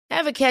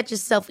Ever catch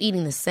yourself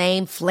eating the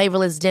same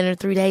flavorless dinner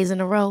 3 days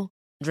in a row?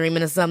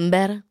 Dreaming of something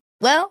better?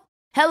 Well,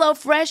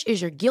 HelloFresh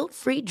is your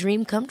guilt-free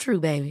dream come true,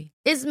 baby.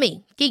 It's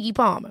me, Keke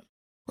Palmer.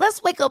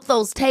 Let's wake up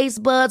those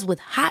taste buds with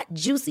hot,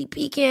 juicy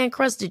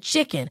pecan-crusted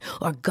chicken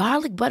or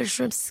garlic butter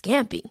shrimp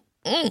scampi.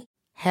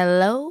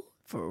 Hello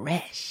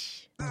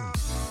Fresh.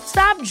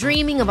 Stop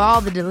dreaming of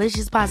all the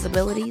delicious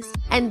possibilities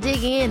and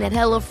dig in at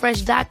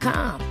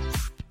HelloFresh.com.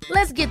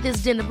 Let's get this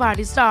dinner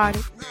party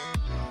started.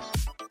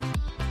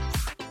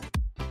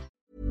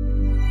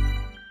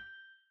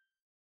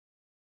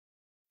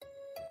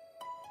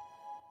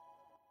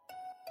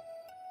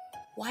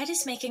 Why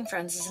does making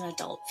friends as an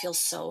adult feel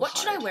so What hard?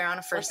 should I wear on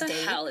a first date? What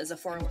the hell is a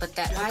formal? But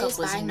that Why hookup is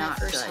was buying my not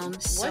first good. home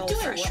so What do I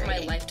want my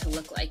frustrating? life to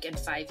look like in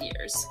 5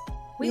 years?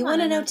 We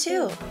want to know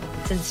too.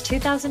 Since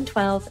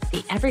 2012,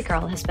 The Every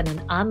Girl has been an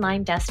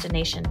online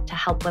destination to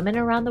help women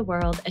around the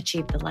world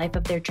achieve the life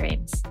of their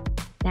dreams.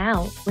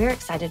 Now, we're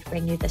excited to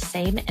bring you the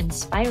same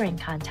inspiring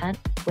content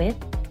with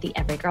the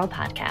Every Girl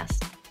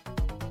podcast.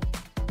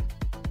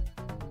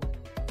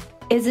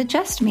 Is it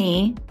just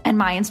me and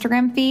my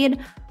Instagram feed,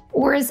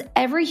 or is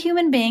every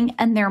human being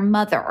and their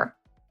mother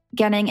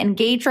getting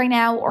engaged right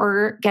now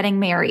or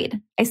getting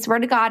married? I swear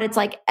to God, it's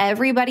like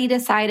everybody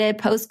decided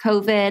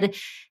post-COVID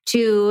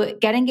to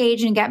get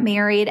engaged and get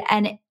married.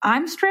 And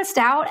I'm stressed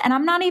out and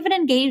I'm not even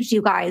engaged,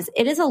 you guys.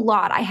 It is a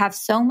lot. I have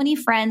so many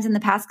friends in the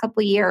past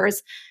couple of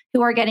years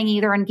who are getting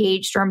either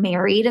engaged or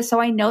married. So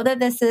I know that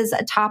this is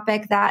a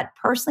topic that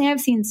personally I've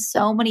seen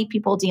so many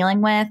people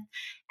dealing with.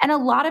 And a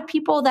lot of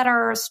people that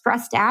are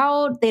stressed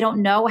out, they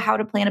don't know how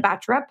to plan a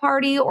bachelorette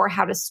party or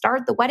how to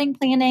start the wedding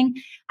planning.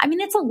 I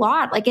mean, it's a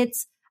lot. Like,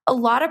 it's a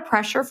lot of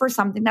pressure for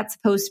something that's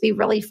supposed to be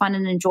really fun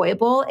and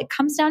enjoyable. It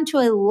comes down to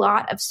a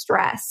lot of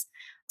stress.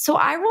 So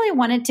I really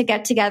wanted to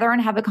get together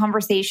and have a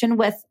conversation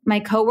with my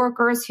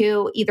coworkers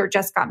who either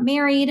just got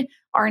married,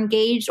 are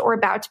engaged, or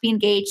about to be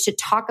engaged to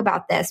talk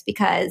about this,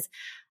 because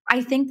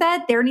I think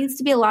that there needs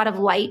to be a lot of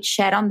light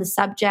shed on the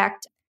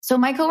subject. So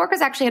my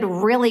coworkers actually had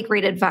really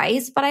great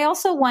advice, but I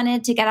also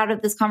wanted to get out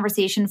of this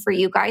conversation for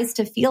you guys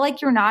to feel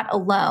like you're not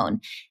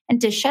alone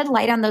and to shed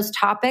light on those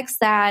topics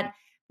that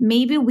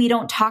maybe we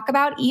don't talk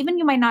about, even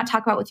you might not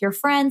talk about with your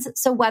friends.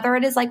 So whether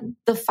it is like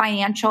the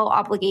financial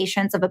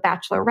obligations of a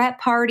bachelorette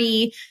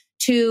party,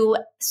 to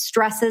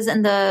stresses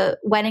in the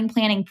wedding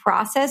planning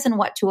process and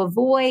what to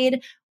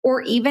avoid,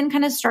 or even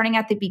kind of starting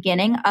at the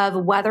beginning of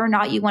whether or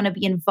not you want to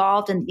be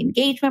involved in the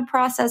engagement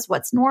process,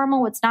 what's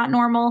normal, what's not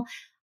normal.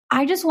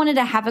 I just wanted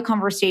to have a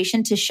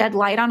conversation to shed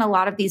light on a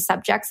lot of these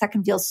subjects that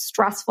can feel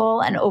stressful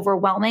and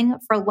overwhelming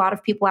for a lot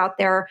of people out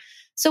there.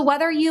 So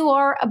whether you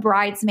are a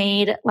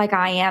bridesmaid like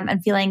I am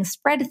and feeling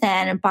spread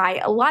thin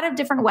by a lot of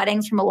different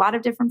weddings from a lot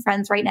of different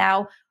friends right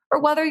now, or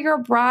whether you're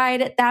a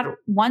bride that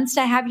wants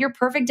to have your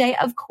perfect day,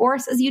 of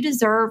course, as you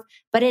deserve,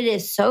 but it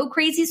is so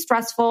crazy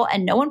stressful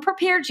and no one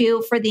prepared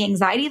you for the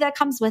anxiety that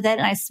comes with it.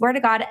 And I swear to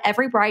God,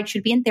 every bride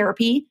should be in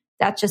therapy.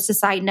 That's just a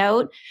side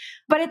note.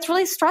 But it's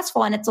really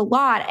stressful and it's a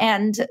lot.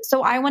 And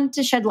so I wanted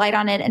to shed light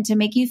on it and to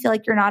make you feel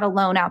like you're not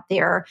alone out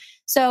there.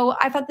 So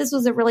I thought this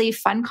was a really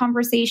fun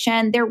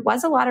conversation. There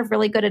was a lot of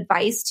really good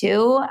advice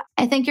too.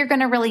 I think you're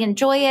going to really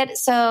enjoy it.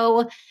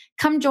 So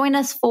come join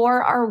us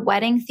for our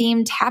wedding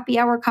themed happy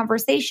hour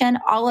conversation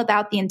all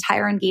about the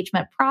entire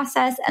engagement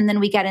process. And then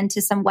we get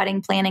into some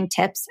wedding planning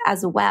tips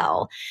as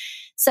well.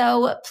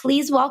 So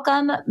please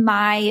welcome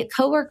my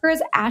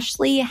coworkers,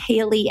 Ashley,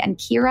 Haley, and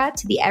Kira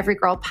to the Every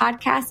Girl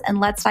podcast,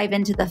 and let's dive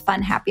into the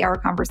fun happy hour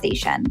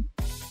conversation.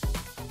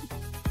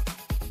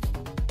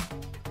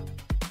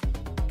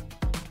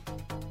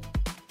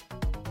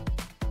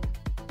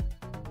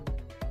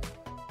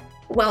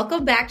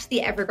 Welcome back to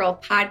the Every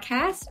Girl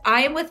podcast.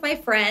 I am with my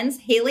friends,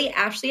 Haley,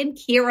 Ashley, and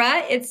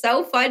Kira. It's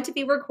so fun to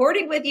be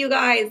recording with you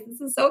guys.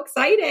 This is so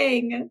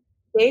exciting.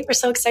 Hey, we're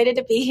so excited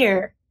to be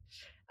here.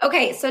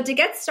 Okay, so to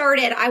get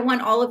started, I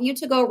want all of you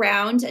to go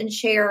around and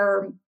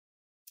share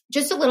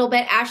just a little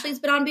bit. Ashley's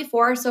been on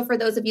before, so for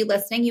those of you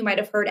listening, you might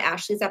have heard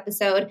Ashley's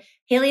episode.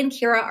 Haley and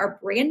Kira are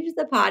brand new to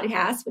the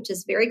podcast, which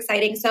is very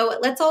exciting. So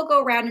let's all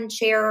go around and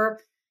share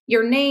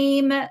your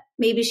name,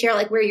 maybe share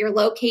like where you're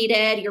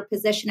located, your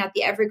position at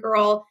the Every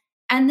Girl,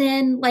 and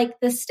then like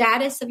the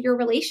status of your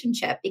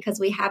relationship, because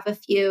we have a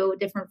few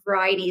different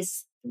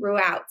varieties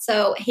throughout.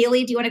 So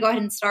Haley, do you want to go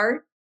ahead and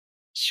start?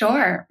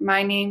 Sure.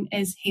 My name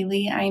is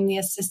Haley. I am the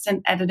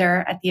assistant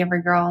editor at the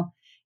Every Girl,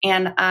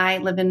 and I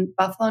live in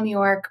Buffalo, New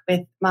York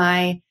with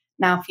my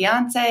now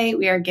fiance.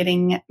 We are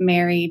getting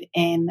married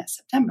in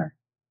September.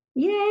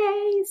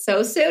 Yay.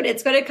 So soon.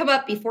 It's going to come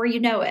up before you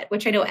know it,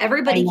 which I know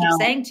everybody keeps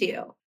saying to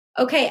you.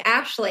 Okay,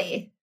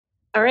 Ashley.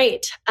 All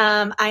right.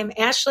 I'm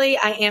Ashley.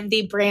 I am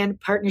the brand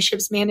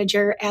partnerships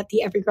manager at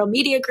the Every Girl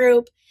Media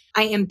Group.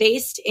 I am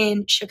based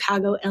in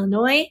Chicago,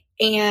 Illinois,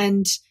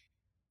 and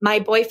my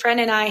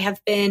boyfriend and I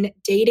have been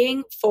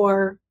dating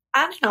for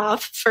on and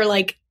off for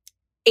like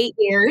 8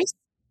 years,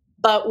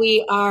 but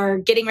we are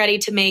getting ready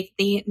to make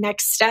the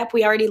next step.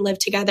 We already live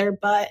together,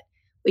 but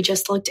we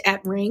just looked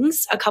at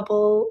rings a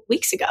couple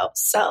weeks ago.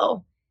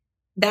 So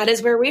that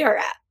is where we are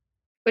at.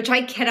 which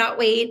I cannot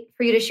wait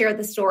for you to share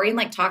the story and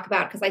like talk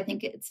about because I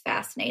think it's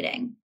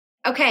fascinating.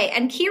 Okay.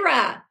 And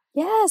Kira.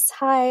 Yes.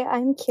 Hi,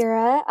 I'm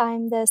Kira.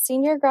 I'm the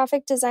senior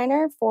graphic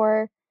designer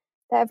for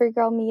the Every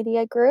Girl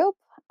Media Group.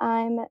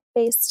 I'm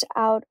based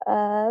out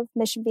of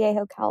Mission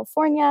Viejo,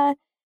 California,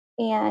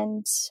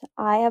 and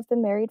I have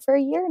been married for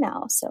a year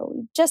now. So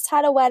we just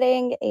had a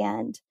wedding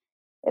and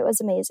it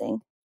was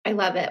amazing. I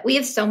love it. We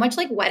have so much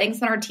like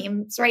weddings on our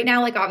teams right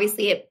now. Like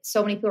obviously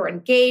so many people are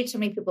engaged. So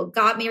many people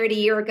got married a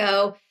year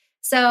ago.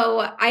 So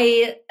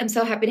I am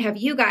so happy to have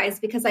you guys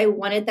because I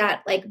wanted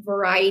that like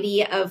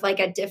variety of like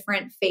a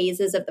different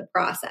phases of the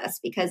process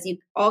because you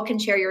all can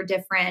share your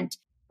different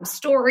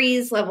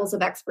stories, levels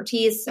of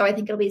expertise. So I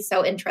think it'll be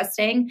so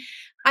interesting.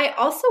 I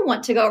also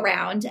want to go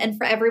around and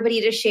for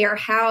everybody to share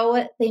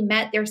how they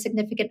met their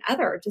significant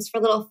other, just for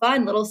a little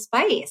fun, little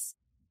spice.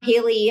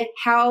 Haley,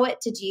 how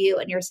did you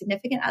and your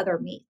significant other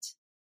meet?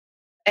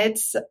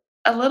 It's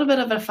a little bit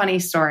of a funny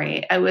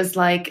story. It was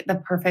like the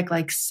perfect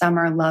like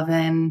summer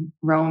lovin'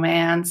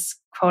 romance,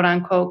 quote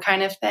unquote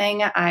kind of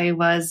thing. I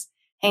was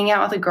hanging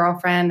out with a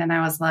girlfriend and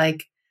I was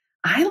like,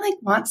 I like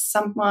want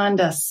someone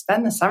to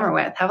spend the summer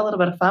with, have a little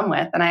bit of fun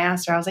with. And I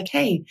asked her, I was like,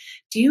 hey,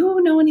 do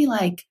you know any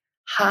like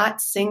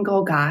hot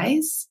single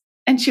guys?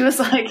 And she was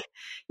like,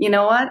 you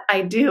know what?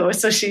 I do.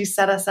 So she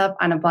set us up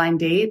on a blind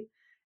date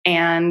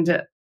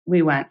and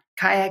we went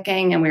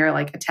kayaking and we were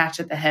like attached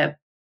at the hip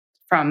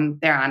from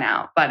there on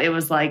out. But it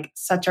was like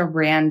such a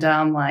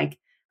random, like,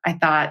 I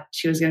thought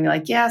she was going to be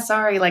like, yeah,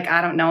 sorry, like,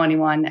 I don't know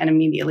anyone. And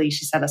immediately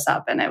she set us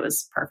up and it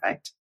was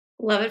perfect.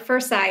 Love at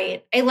first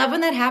sight. I love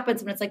when that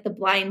happens when it's like the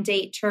blind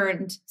date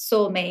turned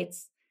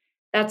soulmates.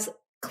 That's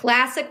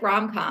classic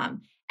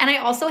rom-com. And I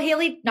also,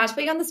 Haley, not to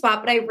put you on the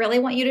spot, but I really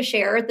want you to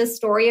share the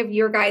story of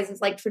your guys'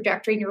 like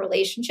trajectory in your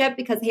relationship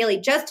because Haley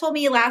just told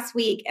me last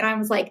week and I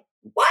was like,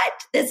 what?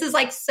 This is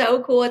like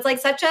so cool. It's like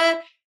such a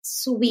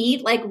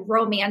sweet, like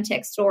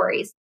romantic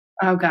stories.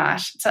 Oh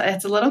gosh. So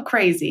it's a little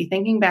crazy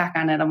thinking back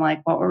on it. I'm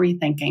like, what were we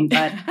thinking?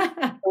 But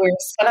we were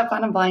set up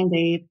on a blind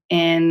date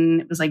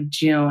it was like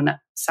June,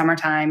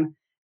 summertime.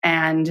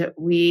 And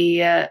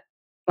we,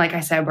 like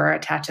I said, were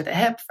attached at the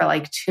hip for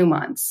like 2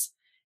 months.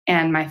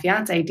 And my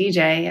fiance,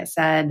 DJ,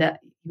 said,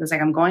 he was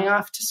like, I'm going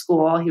off to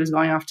school. He was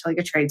going off to like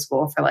a trade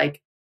school for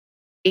like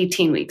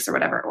 18 weeks or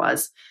whatever it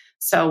was.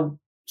 So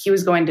he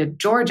was going to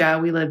Georgia.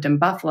 We lived in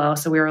Buffalo.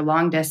 So we were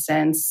long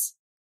distance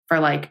for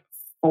like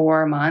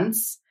 4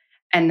 months.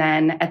 And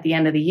then at the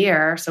end of the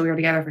year, so we were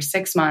together for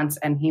 6 months.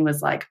 And he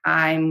was like,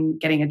 I'm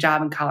getting a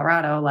job in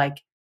Colorado.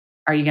 Like,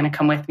 are you going to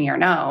come with me or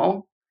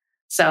no?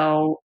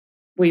 So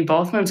we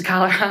both moved to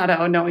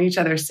Colorado, knowing each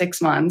other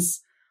 6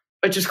 months,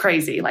 which is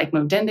crazy. Like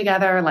moved in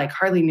together, like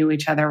hardly knew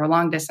each other. We're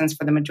long distance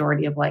for the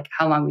majority of like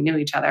how long we knew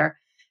each other.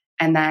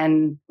 And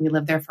then we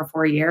lived there for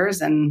 4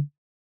 years. And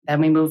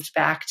then we moved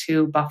back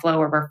to Buffalo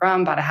where we're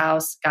from, bought a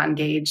house, got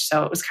engaged.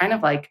 So it was kind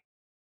of like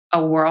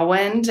a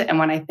whirlwind. And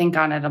when I think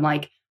on it, I'm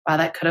like, wow,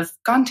 that could have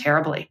gone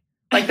terribly.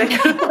 Like that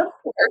could have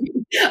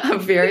been a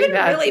very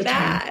bad. Really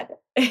bad.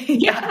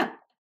 Yeah.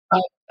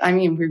 I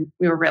mean,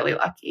 we were really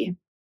lucky.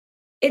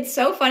 It's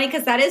so funny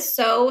because that is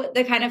so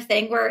the kind of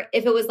thing where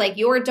if it was like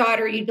your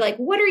daughter, you'd be like,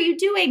 what are you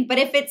doing? But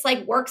if it's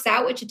like works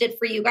out, which it did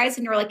for you guys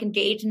and you're like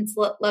engaged and it's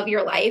love of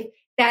your life,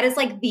 that is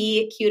like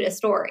the cutest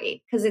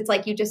story because it's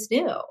like you just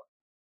knew.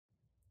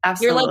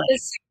 Absolutely.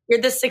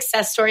 You're the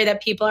success story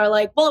that people are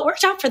like, well, it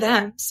worked out for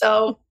them.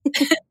 So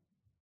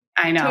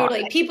I know.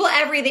 Totally. People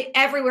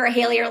everywhere,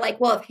 Haley, are like,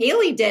 well, if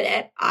Haley did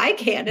it, I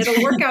can.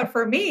 It'll work out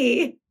for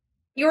me.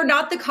 You're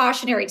not the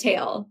cautionary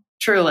tale.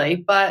 Truly.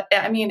 But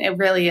I mean, it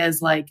really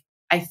is like,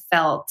 I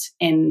felt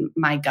in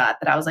my gut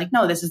that I was like,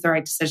 no, this is the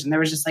right decision. There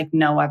was just like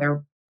no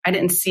other, I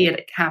didn't see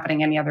it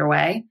happening any other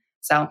way.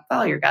 So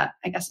follow your gut,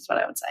 I guess is what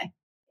I would say.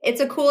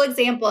 It's a cool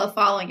example of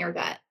following your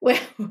gut with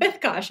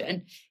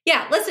caution.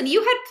 Yeah. Listen,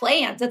 you had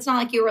plans. It's not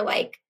like you were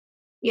like,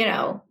 you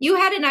know, you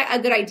had a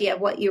good idea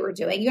of what you were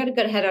doing. You had a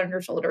good head on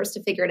your shoulders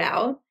to figure it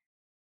out.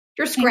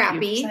 You're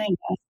scrappy.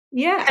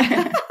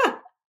 Yeah.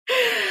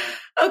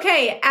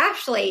 Okay,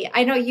 Ashley,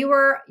 I know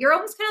you're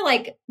almost kind of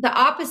like the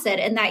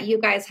opposite in that you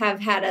guys have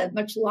had a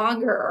much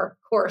longer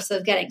course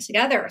of getting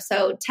together.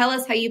 So tell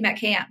us how you met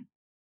Cam.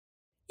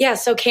 Yeah,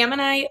 so Cam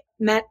and I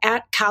met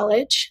at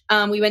college.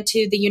 We went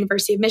to the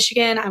University of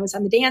Michigan. I was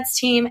on the dance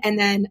team. And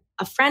then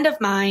a friend of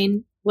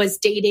mine was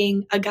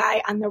dating a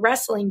guy on the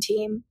wrestling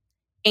team.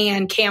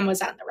 And Cam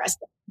was on the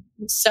wrestling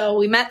team. So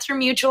we met through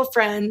mutual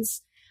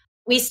friends.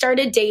 We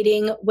started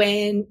dating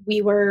when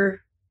we were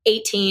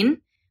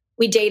 18.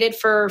 We dated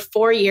for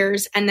 4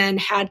 years and then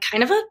had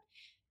kind of a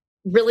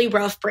really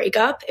rough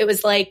breakup. It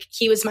was like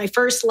he was my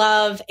first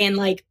love and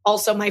like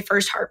also my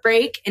first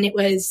heartbreak. And it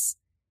was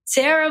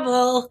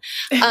terrible.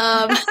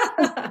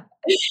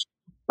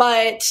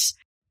 But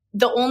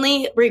the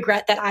only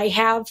regret that I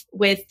have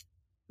with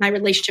my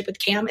relationship with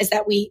Cam is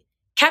that we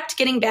kept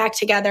getting back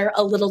together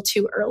a little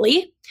too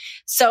early.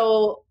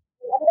 So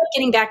we ended up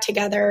getting back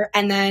together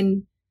and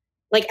then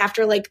like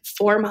after like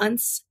 4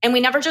 months, and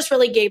we never just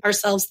really gave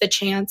ourselves the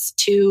chance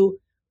to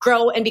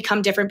grow and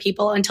become different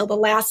people until the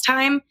last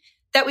time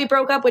that we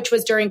broke up, which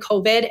was during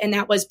COVID. And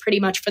that was pretty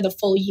much for the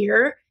full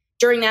year.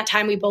 During that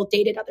time, we both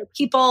dated other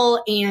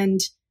people. And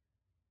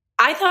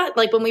I thought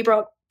like when we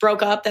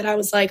broke up that I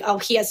was like, oh,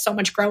 he has so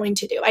much growing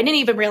to do. I didn't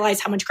even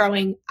realize how much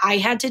growing I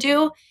had to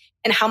do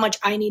and how much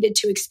I needed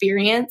to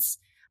experience.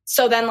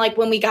 So then like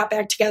when we got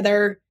back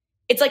together,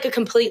 it's like a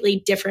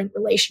completely different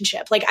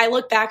relationship. Like I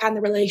look back on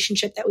the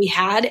relationship that we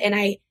had and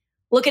I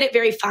look at it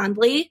very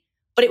fondly,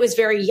 but it was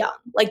very young.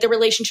 Like the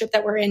relationship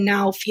that we're in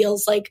now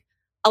feels like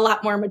a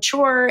lot more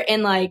mature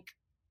and like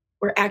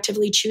we're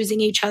actively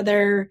choosing each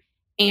other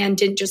and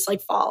didn't just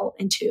like fall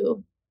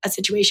into a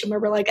situation where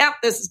we're like, oh,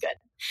 this is good.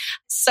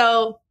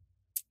 So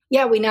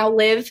yeah, we now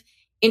live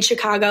in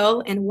Chicago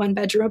in a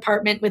 1-bedroom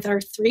apartment with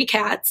our 3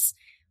 cats.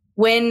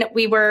 When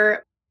we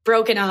were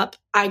broken up,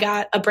 I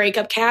got a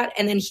breakup cat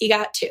and then he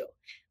got 2.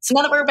 So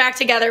now that we're back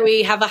together,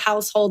 we have a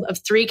household of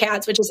 3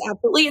 cats, which is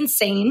absolutely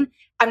insane.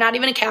 I'm not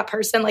even a cat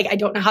person. Like, I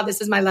don't know how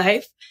this is my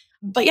life.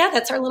 But yeah,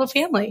 that's our little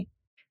family.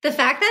 The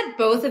fact that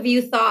both of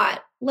you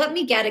thought, let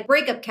me get a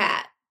breakup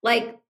cat,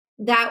 like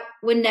that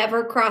would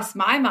never cross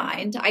my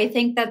mind. I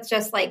think that's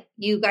just like,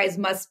 you guys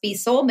must be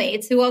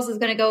soulmates. Who else is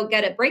going to go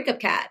get a breakup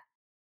cat?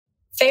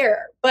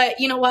 Fair. But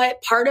you know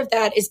what? Part of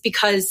that is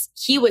because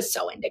he was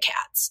so into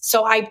cats.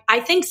 So I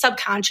think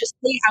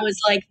subconsciously I was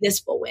like,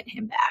 this will win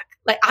him back.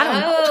 Like, I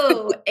don't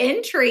know.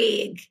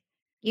 Intrigue.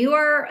 You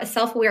are a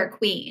self-aware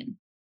queen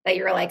that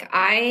you're like,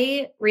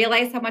 I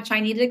realized how much I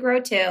needed to grow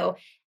too.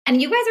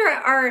 And you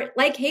guys are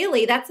like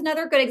Haley. That's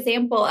another good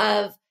example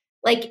of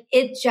like,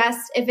 it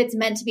just, if it's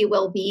meant to be,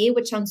 will be,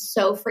 which sounds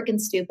so freaking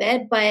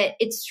stupid, but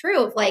it's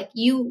true. Of like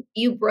you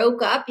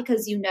broke up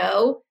because you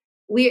know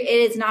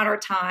it is not our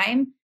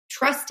time.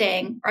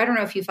 Trusting, or I don't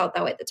know if you felt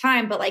that way at the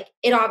time, but like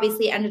it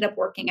obviously ended up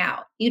working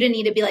out. You didn't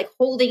need to be like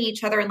holding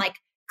each other and like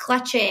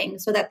clutching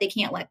so that they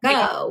can't let go.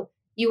 Yeah.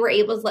 You were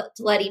able to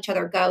let each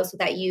other go so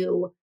that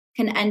you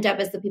can end up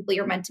as the people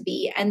you're meant to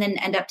be and then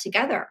end up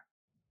together.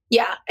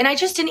 Yeah. And I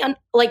just didn't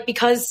like,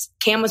 because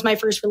Cam was my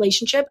first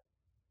relationship,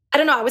 I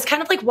don't know. I was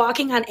kind of like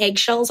walking on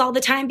eggshells all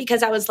the time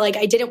because I was like,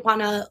 I didn't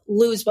want to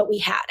lose what we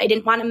had. I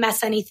didn't want to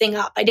mess anything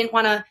up. I didn't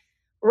want to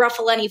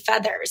ruffle any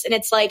feathers. And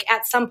it's like,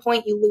 at some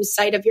point you lose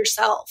sight of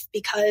yourself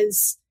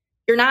because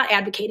you're not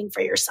advocating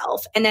for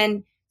yourself. And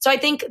then, so I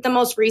think the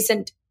most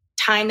recent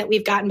time that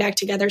we've gotten back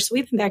together, so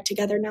we've been back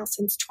together now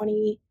since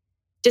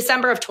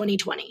December of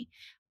 2020,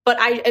 but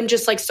I am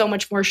just like so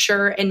much more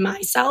sure in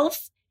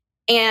myself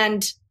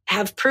and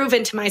have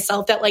proven to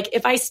myself that like,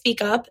 if I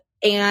speak up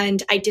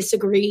and I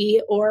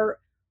disagree or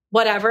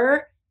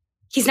whatever,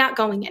 he's not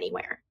going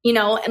anywhere, you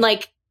know? And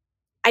like,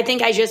 I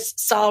think I just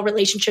saw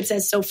relationships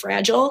as so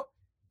fragile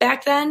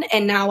back then.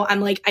 And now I'm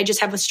like, I just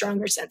have a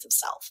stronger sense of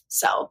self.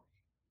 So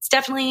it's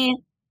definitely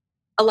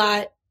a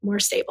lot more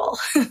stable.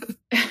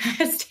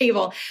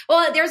 Stable.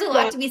 Well, there's a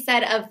lot to be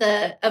said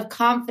of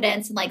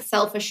confidence and like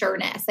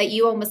self-assuredness that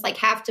you almost like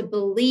have to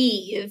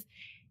believe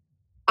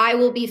I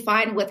will be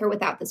fine with or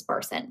without this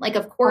person. Like,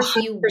 of course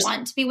 100%. You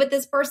want to be with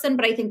this person,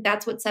 but I think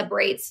that's what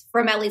separates,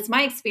 from at least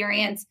my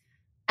experience,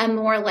 a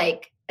more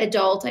like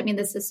adult. I mean,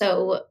 this is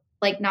so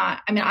like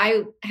not, I mean,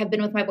 I have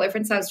been with my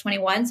boyfriend since I was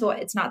 21, so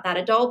it's not that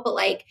adult, but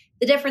like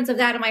the difference of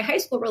that in my high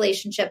school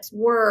relationships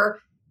were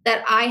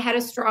that I had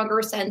a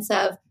stronger sense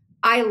of,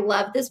 I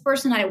love this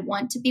person, I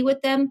want to be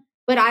with them,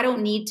 but I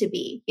don't need to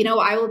be, you know,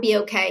 I will be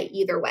okay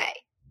either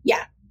way.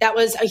 Yeah, that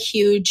was a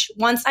huge,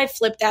 once I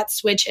flipped that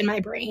switch in my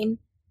brain,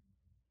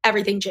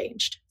 everything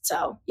changed.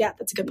 So yeah,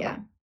 that's a good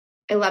point.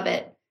 I love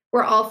it.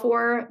 We're all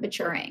for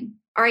maturing.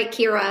 All right,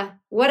 Kira,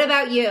 what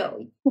about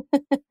you?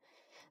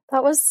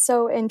 That was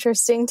so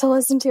interesting to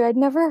listen to. I'd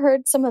never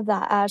heard some of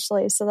that,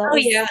 Ashley. So that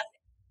was... yeah.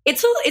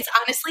 It's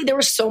honestly, there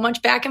was so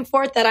much back and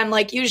forth that I'm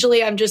like,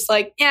 usually I'm just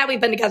like, yeah,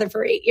 we've been together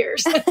for 8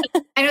 years.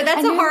 I know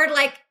that's a hard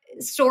like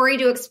story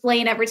to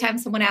explain every time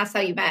someone asks how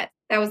you met.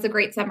 That was a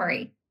great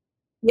summary.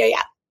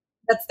 Yeah.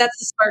 That's the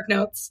Spark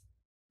Notes.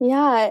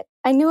 Yeah.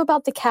 I knew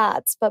about the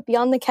cats, but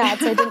beyond the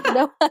cats, I didn't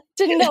know.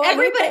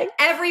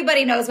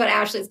 Everybody knows about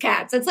Ashley's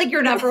cats. It's like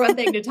your number one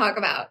thing to talk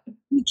about.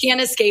 You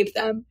can't escape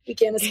them.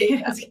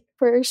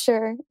 For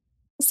sure.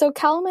 So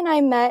Callum and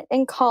I met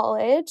in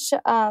college.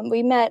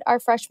 We met our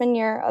freshman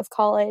year of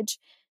college.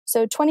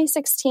 So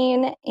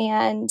 2016,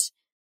 and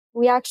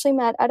we actually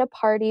met at a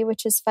party,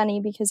 which is funny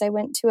because I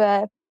went to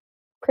a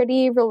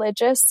pretty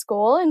religious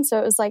school. And so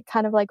it was like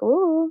kind of like,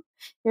 ooh,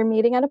 you're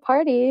meeting at a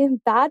party,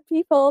 bad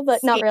people, but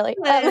not really.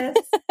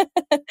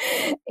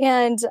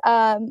 And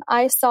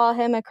I saw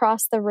him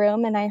across the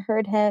room and I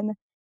heard him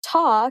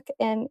talk,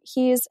 and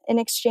he's an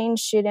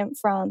exchange student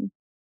from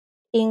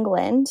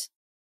England.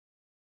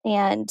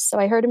 And so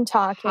I heard him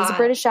talk. He has a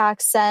British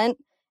accent.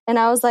 And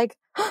I was like,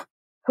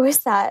 who is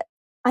that?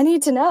 I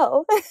need to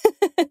know.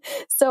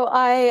 So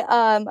I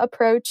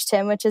approached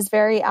him, which is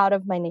very out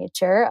of my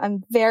nature.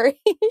 I'm very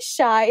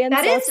shy. And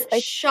that is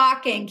like,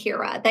 shocking,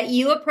 Kira, that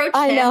you approached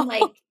him.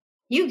 Like,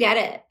 you get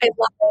it. I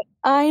love it.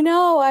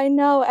 I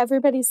know.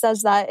 Everybody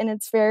says that. And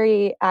it's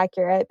very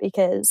accurate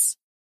because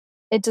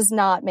it does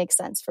not make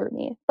sense for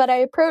me. But I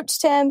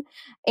approached him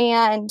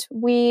and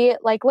we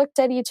like looked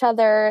at each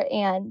other,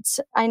 and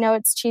I know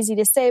it's cheesy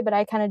to say, but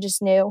I kind of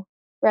just knew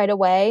right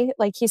away.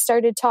 Like he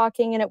started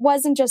talking and it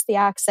wasn't just the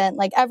accent,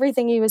 like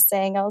everything he was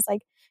saying, I was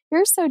like,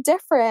 you're so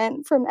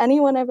different from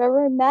anyone I've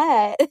ever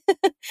met.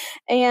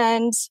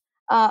 And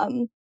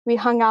we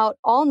hung out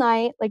all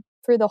night, like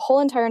through the whole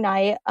entire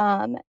night.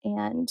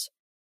 And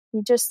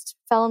we just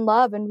fell in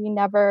love and we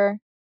never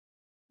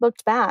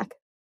looked back.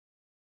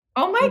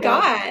 Oh my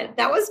God,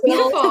 that was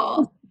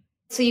beautiful.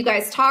 So you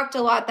guys talked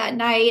a lot that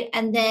night,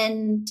 and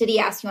then did he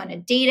ask you on a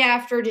date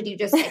after? Did you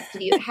just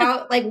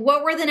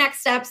what were the next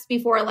steps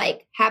before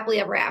like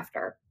happily ever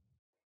after?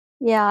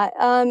 Yeah.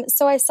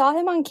 So I saw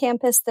him on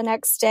campus the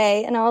next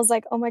day and I was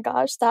like, oh my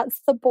gosh,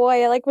 that's the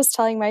boy I like was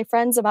telling my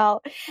friends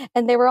about.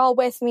 And they were all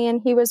with me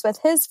and he was with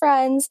his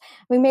friends.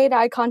 We made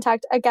eye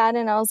contact again.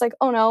 And I was like,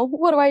 oh no,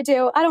 what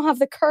do? I don't have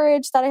the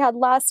courage that I had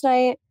last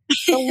night.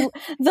 The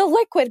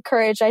liquid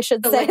courage, I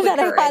should say, that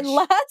I had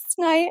last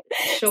night.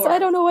 Sure. So I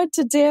don't know what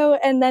to do.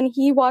 And then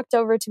he walked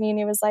over to me and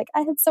he was like, I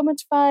had so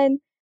much fun.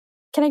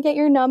 Can I get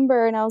your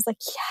number? And I was like,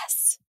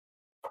 yes.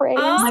 Praise.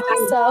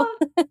 So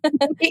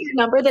get your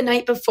number the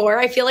night before.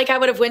 I feel like I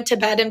would have went to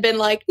bed and been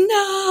like,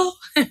 no.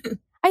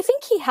 I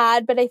think he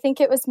had, but I think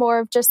it was more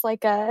of just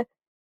like I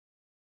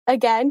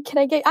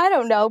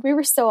don't know. We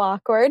were so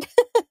awkward.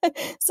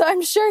 So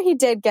I'm sure he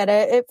did get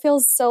it. It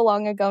feels so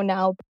long ago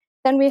now.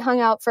 Then we hung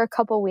out for a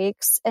couple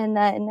weeks and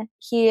then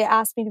he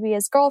asked me to be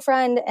his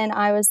girlfriend and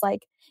I was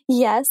like,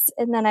 yes.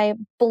 And then I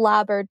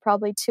blabbered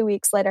probably 2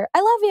 weeks later, I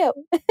love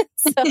you.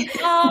 So,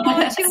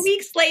 2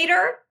 weeks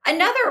later,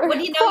 another, what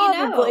do you know?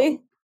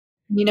 Probably.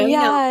 You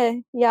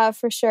know. Yeah,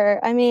 for sure.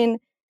 I mean,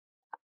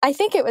 I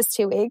think it was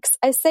 2 weeks.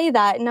 I say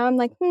that and now I'm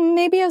like,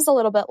 maybe it was a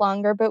little bit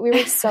longer, but we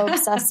were so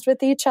obsessed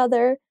with each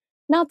other.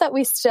 Not that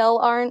we still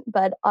aren't,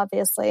 but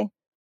obviously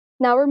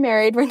now we're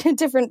married. We're in a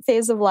different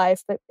phase of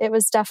life, but it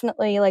was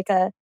definitely like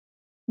a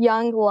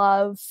young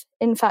love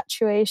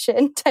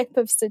infatuation type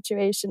of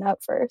situation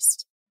at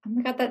first. Oh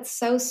my God, that's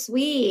so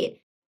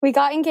sweet. We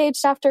got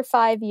engaged after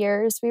 5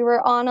 years. We were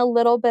on a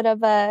little bit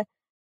of a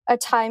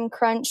time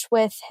crunch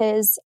with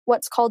his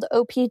what's called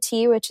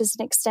OPT, which is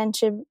an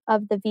extension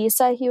of the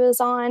visa he was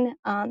on.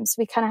 So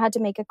we kind of had to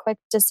make a quick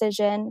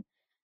decision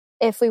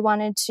if we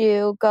wanted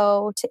to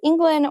go to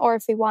England or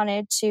if we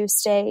wanted to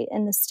stay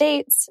in the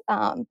States.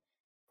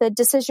 The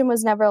decision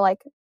was never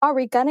like, are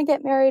we going to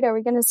get married? Are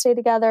we going to stay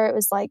together? It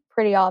was like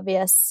pretty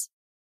obvious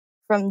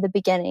from the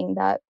beginning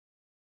that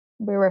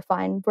we were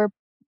fine.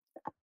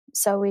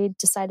 So we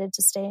decided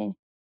to stay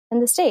in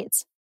the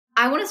States.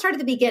 I want to start at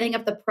the beginning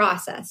of the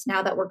process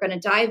now that we're going to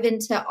dive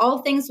into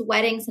all things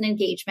weddings and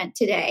engagement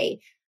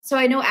today. So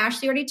I know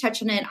Ashley already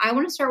touched on it. I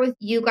want to start with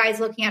you guys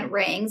looking at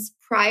rings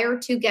prior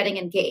to getting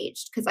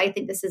engaged, because I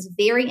think this is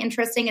very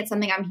interesting. It's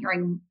something I'm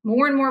hearing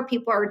more and more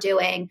people are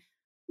doing.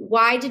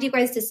 Why did you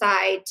guys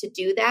decide to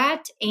do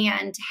that?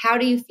 And how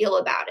do you feel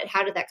about it?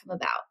 How did that come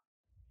about?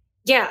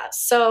 Yeah,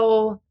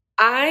 so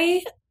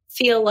I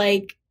feel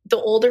like the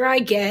older I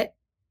get,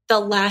 the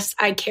less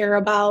I care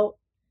about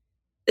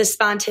the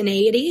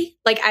spontaneity.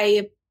 Like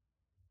I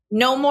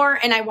know more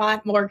and I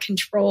want more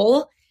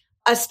control,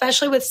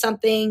 especially with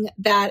something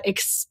that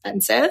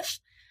expensive.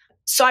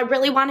 So I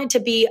really wanted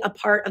to be a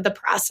part of the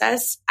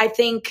process. I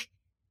think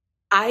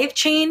I've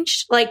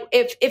changed. Like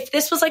if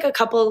this was like a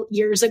couple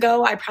years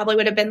ago, I probably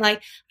would have been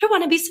like, I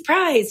want to be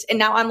surprised. And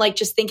now I'm like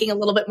just thinking a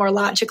little bit more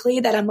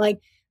logically that I'm like,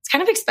 it's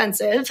kind of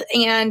expensive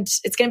and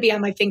it's going to be on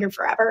my finger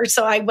forever.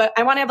 So I want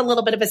to have a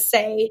little bit of a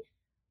say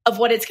of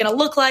what it's going to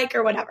look like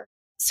or whatever.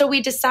 So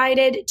we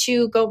decided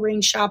to go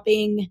ring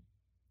shopping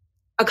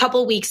a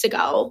couple weeks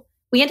ago.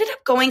 We ended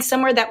up going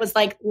somewhere that was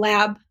like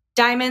lab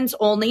diamonds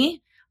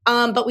only.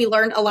 But we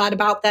learned a lot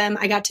about them.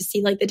 I got to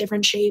see like the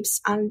different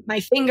shapes on my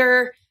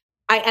finger.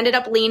 I ended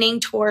up leaning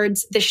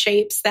towards the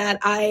shapes that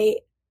I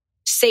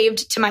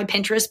saved to my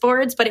Pinterest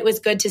boards, but it was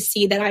good to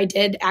see that I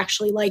did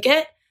actually like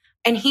it.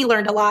 And he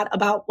learned a lot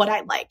about what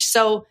I liked.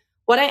 So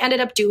what I ended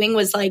up doing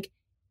was like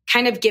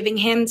kind of giving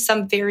him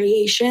some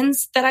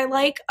variations that I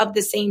like of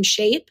the same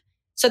shape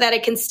so that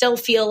it can still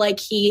feel like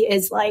he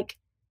is like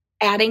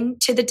adding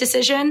to the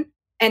decision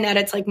and that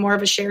it's like more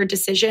of a shared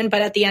decision.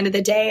 But at the end of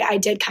the day, I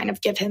did kind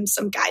of give him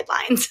some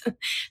guidelines.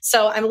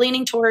 So I'm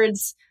leaning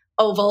towards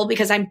oval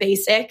because I'm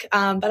basic,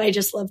 but I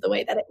just love the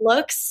way that it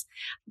looks.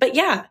 But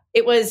yeah,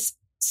 it was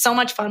so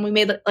much fun. We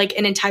made like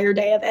an entire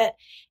day of it.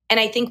 And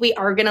I think we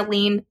are going to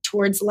lean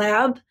towards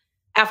lab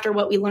after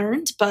what we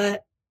learned,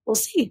 but we'll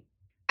see.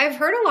 I've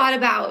heard a lot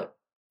about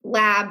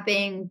lab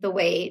being the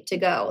way to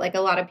go. Like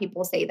a lot of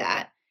people say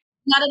that.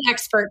 Not an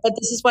expert, but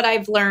this is what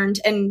I've learned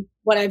and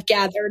what I've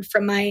gathered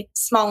from my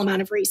small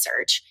amount of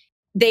research.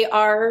 They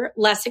are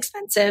less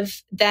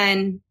expensive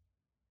than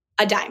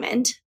a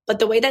diamond, but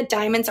the way that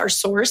diamonds are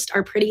sourced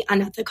are pretty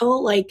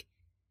unethical. Like,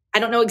 I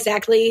don't know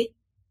exactly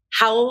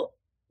how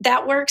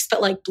that works,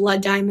 but like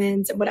blood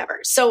diamonds and whatever.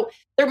 So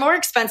they're more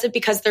expensive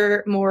because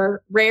they're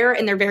more rare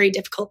and they're very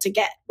difficult to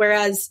get.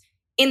 Whereas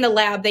in the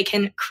lab, they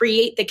can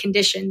create the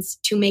conditions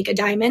to make a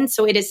diamond.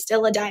 So it is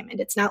still a diamond.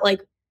 It's not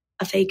like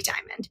a fake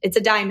diamond. It's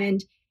a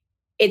diamond.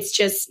 It's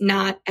just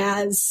not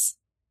as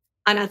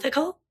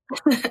unethical.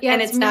 Yeah,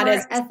 and it's not more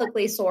as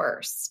ethically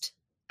sourced.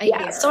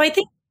 So I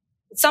think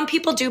some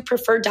people do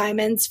prefer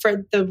diamonds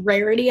for the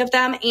rarity of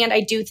them. And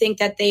I do think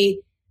that they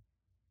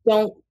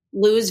don't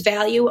lose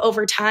value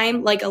over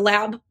time like a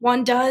lab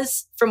one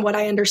does, from what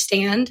I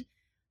understand.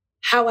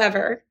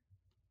 However,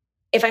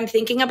 if I'm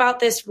thinking about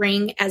this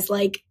ring as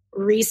like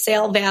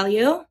resale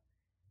value,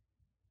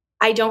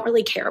 I don't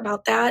really care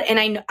about that.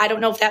 And I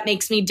don't know if that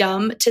makes me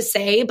dumb to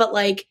say, but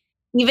like,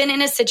 even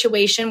in a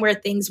situation where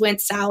things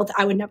went south,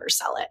 I would never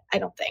sell it. I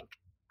don't think.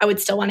 I would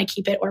still want to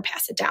keep it or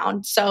pass it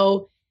down.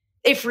 So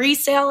if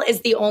resale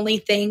is the only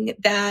thing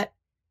that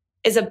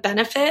is a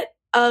benefit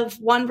of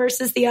one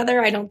versus the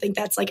other, I don't think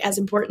that's like as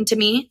important to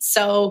me.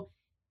 So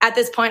at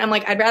this point, I'm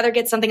like, I'd rather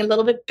get something a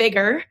little bit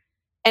bigger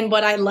and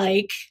what I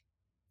like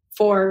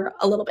for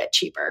a little bit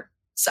cheaper.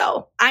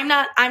 So I'm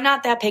not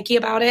that picky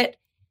about it.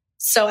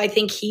 So I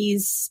think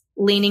he's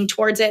leaning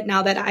towards it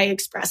now that I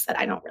express that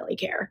I don't really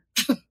care.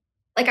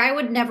 Like, I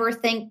would never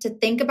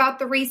think about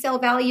the resale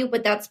value,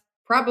 but that's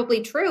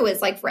probably true,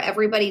 is like for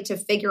everybody to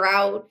figure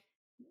out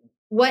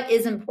what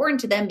is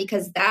important to them,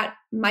 because that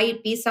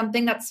might be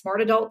something that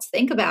smart adults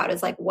think about,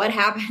 is like, what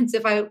happens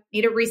if I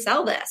need to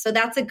resell this? So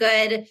that's a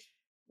good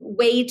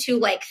way to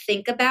like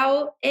think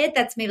about it.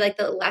 That's maybe like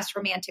the less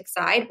romantic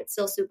side, but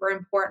still super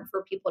important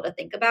for people to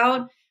think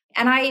about.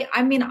 And I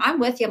mean, I'm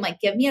with you. I'm like,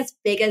 give me as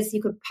big as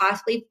you could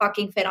possibly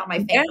fucking fit on my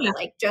finger. Yeah.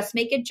 Like, just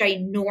make it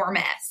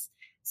ginormous.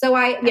 So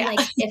I'm like,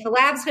 if a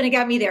lab's going to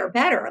get me there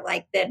better,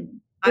 like,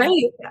 then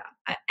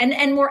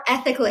and more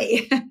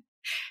ethically. Can't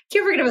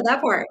forget about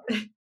that part.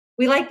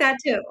 We like that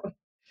too.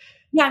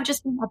 Yeah, I'm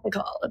just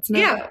ethical. It's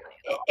not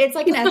it's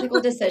like an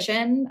ethical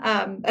decision.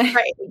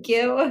 Right. Thank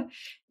you.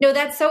 No,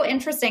 that's so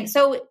interesting.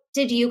 So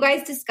did you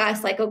guys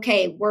discuss like,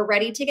 okay, we're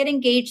ready to get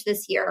engaged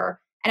this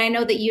year? And I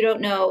know that you don't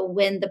know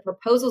when the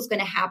proposal is going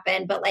to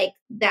happen, but like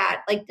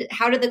that, like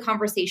how did the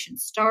conversation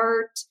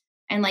start?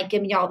 And like,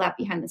 give me all that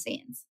behind the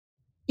scenes.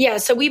 Yeah.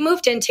 So we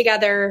moved in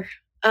together.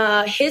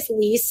 His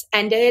lease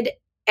ended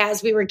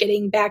as we were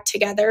getting back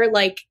together,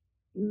 like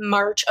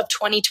March of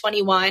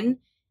 2021.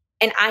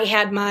 And I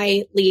had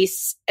my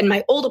lease in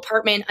my old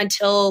apartment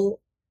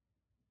until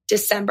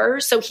December.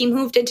 So he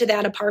moved into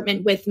that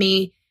apartment with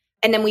me.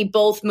 And then we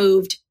both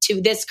moved to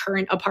this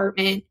current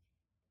apartment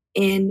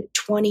in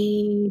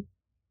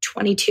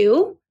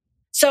 2022.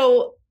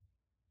 So,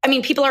 I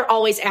mean, people are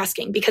always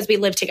asking because we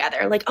live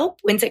together, like, oh,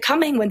 when's it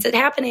coming? When's it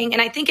happening?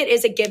 And I think it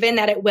is a given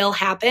that it will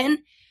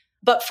happen.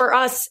 But for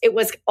us, it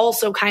was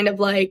also kind of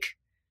like,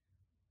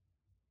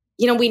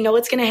 you know, we know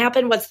it's going to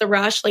happen. What's the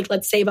rush? Like,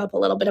 let's save up a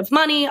little bit of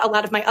money. A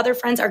lot of my other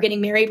friends are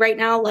getting married right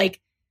now,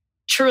 like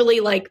truly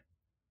like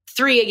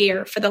 3 a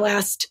year for the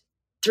last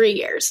 3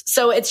 years.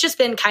 So it's just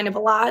been kind of a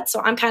lot.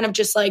 So I'm kind of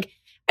just like,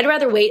 I'd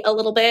rather wait a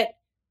little bit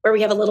where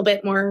we have a little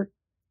bit more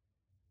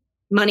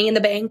money in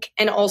the bank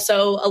and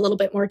also a little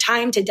bit more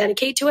time to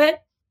dedicate to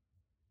it.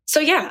 So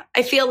yeah,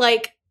 I feel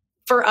like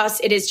for us,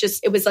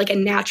 it was like a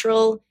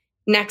natural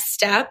next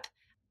step.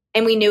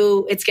 And we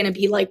knew it's going to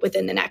be like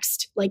within the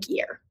next like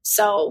year.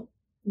 So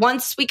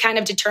once we kind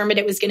of determined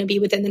it was going to be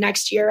within the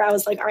next year, I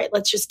was like, all right,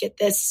 let's just get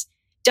this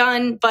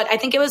done. But I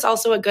think it was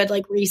also a good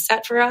like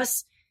reset for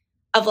us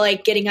of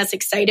like getting us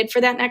excited for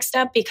that next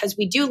step, because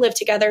we do live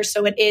together.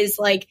 So it is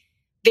like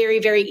very,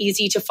 very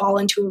easy to fall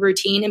into a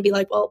routine and be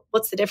like, well,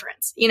 what's the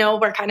difference? You know,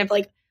 we're kind of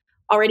like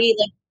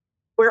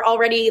we're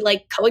already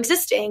like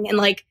coexisting, and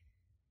like,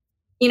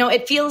 you know,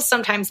 it feels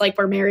sometimes like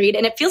we're married,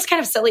 and it feels kind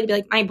of silly to be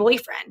like my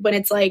boyfriend when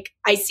it's like,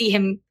 I see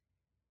him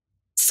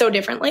so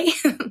differently.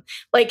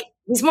 Like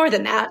he's more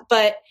than that.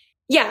 But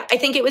yeah, I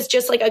think it was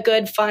just like a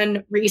good,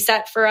 fun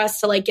reset for us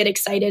to like get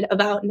excited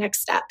about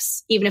next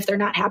steps, even if they're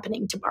not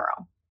happening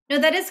tomorrow. No,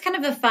 that is kind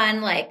of a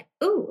fun, like,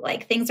 ooh,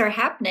 like things are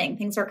happening,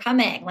 things are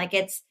coming. Like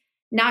it's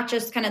not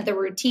just kind of the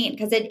routine,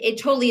 because it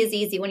totally is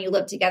easy when you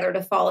live together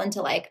to fall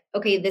into like,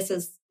 okay, this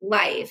is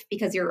life,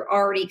 because you're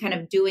already kind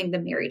of doing the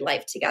married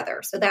life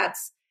together. So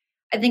that's,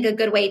 I think, a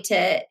good way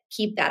to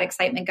keep that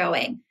excitement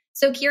going.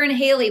 So Kira and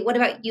Haley, what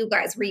about you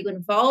guys? Were you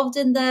involved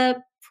in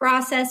the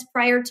process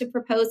prior to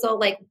proposal?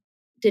 Like,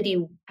 did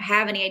you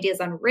have any ideas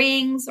on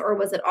rings, or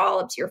was it all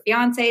up to your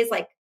fiancés?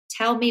 Like,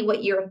 tell me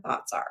what your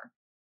thoughts are.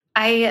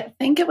 I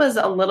think it was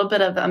a little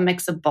bit of a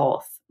mix of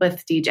both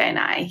with DJ and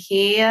I.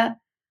 He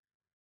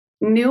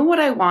knew what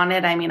I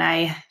wanted. I mean,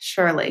 I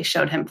surely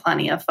showed him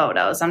plenty of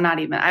photos.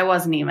 I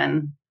wasn't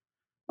even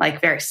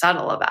like very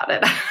subtle about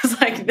it. I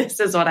was like, this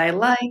is what I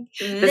like.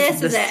 This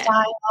is the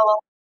style.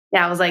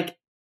 Yeah, I was like,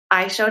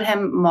 I showed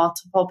him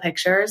multiple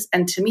pictures,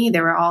 and to me, they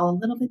were all a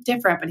little bit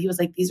different, but he was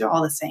like, these are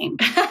all the same.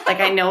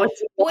 Like, I know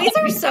it's boys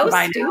are so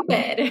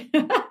stupid.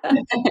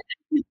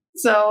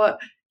 So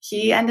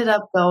he ended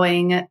up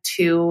going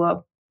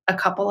to a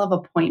couple of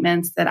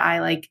appointments that I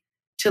like,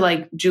 to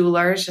like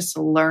jewelers, just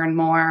to learn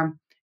more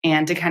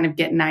and to kind of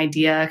get an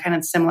idea, kind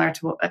of similar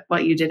to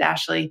what you did,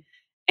 Ashley.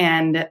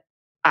 And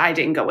I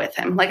didn't go with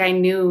him. Like, I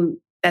knew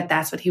that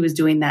that's what he was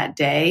doing that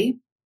day,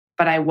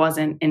 but I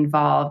wasn't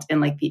involved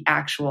in like the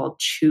actual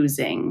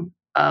choosing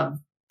of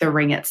the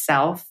ring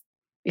itself,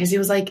 because he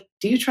was like,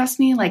 do you trust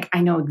me? Like,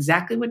 I know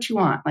exactly what you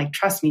want. Like,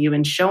 trust me, you've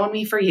been showing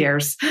me for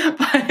years.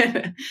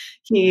 But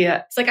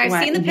it's like,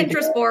 I've seen the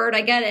Pinterest board.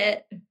 I get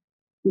it.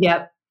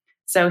 Yep.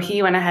 So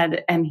he went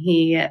ahead and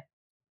he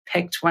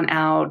picked one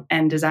out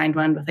and designed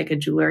one with like a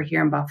jeweler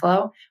here in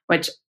Buffalo,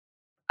 which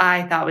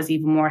I thought was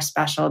even more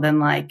special than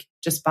like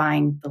just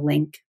buying the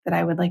link that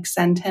I would like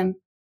send him.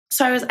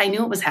 So I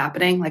knew it was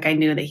happening. Like I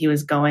knew that he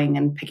was going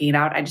and picking it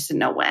out. I just didn't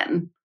know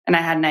when. And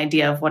I had an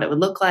idea of what it would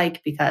look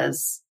like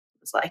because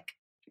it was like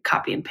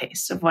copy and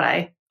paste of what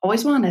I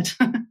always wanted.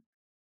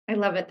 I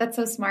love it. That's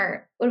so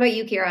smart. What about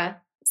you, Kira?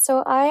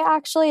 So I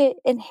actually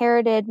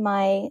inherited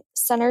my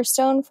center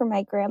stone from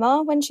my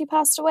grandma when she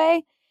passed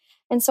away.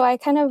 And so I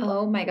kind of,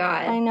 oh my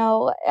God, I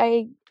know,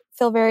 I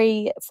feel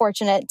very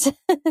fortunate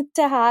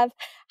to have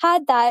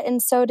had that.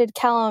 And so did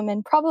Callum.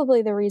 And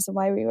probably the reason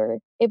why we were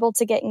able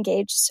to get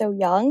engaged so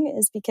young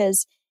is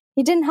because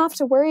he didn't have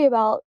to worry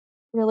about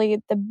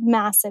really the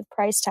massive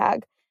price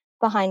tag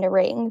behind a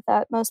ring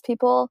that most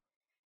people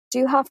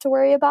do have to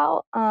worry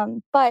about.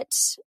 But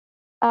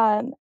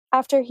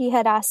after he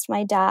had asked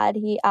my dad,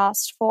 he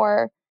asked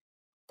for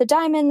the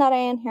diamond that I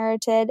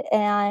inherited.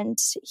 And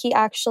he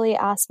actually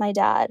asked my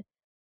dad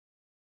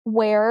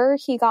where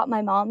he got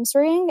my mom's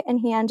ring, and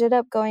he ended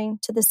up going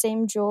to the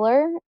same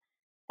jeweler.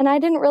 And I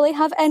didn't really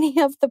have any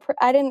of the,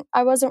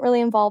 I wasn't really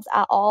involved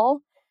at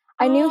all.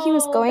 I knew he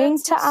was going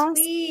to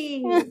ask.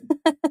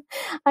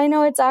 I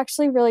know, it's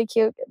actually really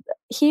cute.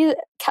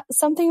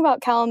 Something about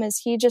Callum is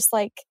he just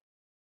like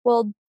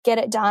will get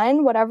it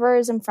done. Whatever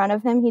is in front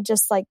of him, he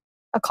just like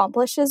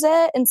accomplishes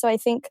it. And so I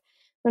think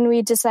when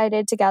we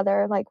decided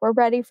together, like we're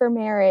ready for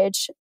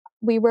marriage,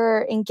 we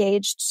were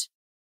engaged,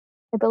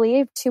 I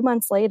believe 2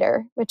 months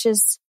later, which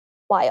is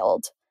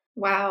wild.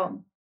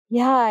 Wow.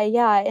 Yeah.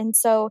 And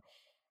so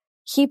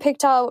he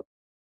picked out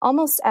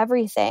almost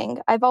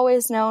everything. I've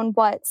always known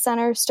what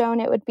center stone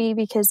it would be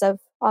because of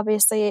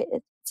obviously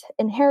it's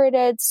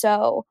inherited.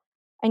 So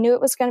I knew it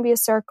was going to be a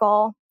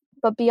circle.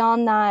 But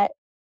beyond that,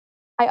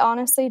 I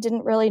honestly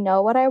didn't really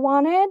know what I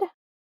wanted.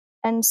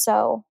 And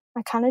so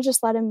I kind of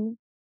just let him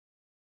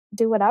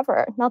do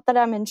whatever. Not that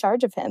I'm in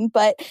charge of him,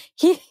 but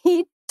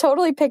he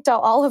totally picked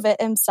out all of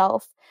it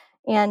himself.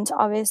 And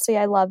obviously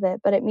I love it,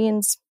 but it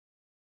means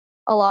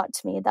a lot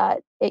to me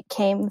that it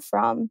came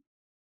from,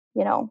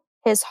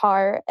 his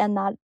heart and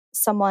that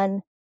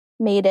someone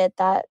made it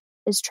that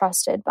is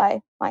trusted by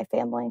my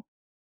family.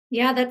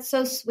 Yeah, that's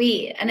so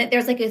sweet. And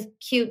there's like a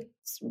cute,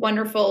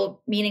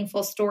 wonderful,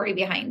 meaningful story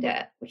behind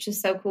it, which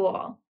is so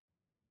cool.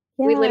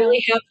 Yeah. We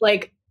literally have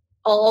like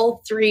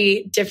all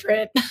three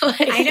different.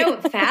 I know,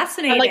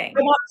 fascinating.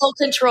 I want full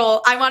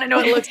control. I want to know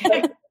what it looks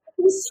like.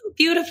 It's so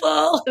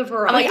beautiful. The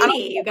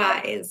variety, you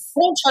guys.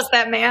 I don't trust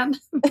that man.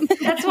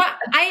 That's why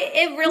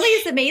it really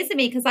is amazing to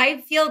me because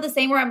I feel the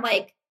same where I'm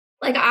like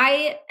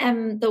I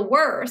am the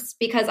worst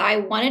because I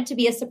want it to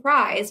be a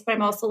surprise, but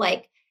I'm also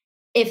like,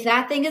 if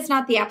that thing is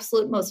not the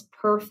absolute most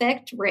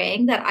perfect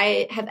ring that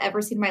I have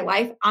ever seen in my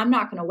life, I'm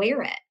not going to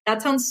wear it.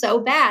 That sounds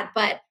so bad,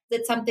 but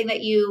it's something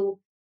that you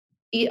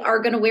are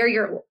going to wear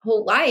your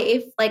whole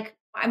life. Like,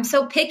 I'm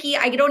so picky.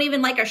 I don't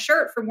even like a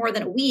shirt for more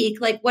than a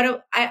week. Like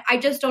I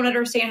just don't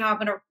understand how I'm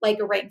going to like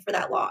a ring for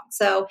that long.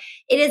 So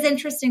it is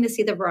interesting to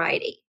see the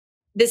variety.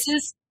 This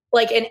is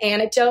like an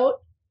anecdote.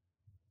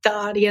 The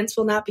audience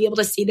will not be able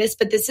to see this,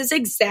 but this is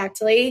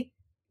exactly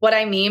what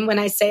I mean when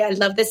I say I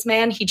love this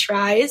man. He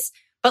tries,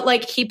 but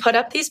like he put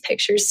up these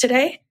pictures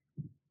today.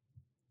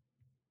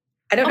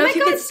 I don't know if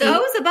you can see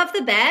those above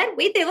the bed.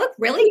 Wait, they look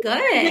really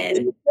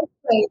good.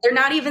 They're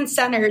not even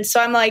centered. So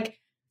I'm like,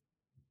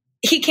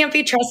 he can't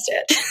be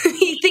trusted.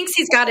 He thinks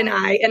he's got an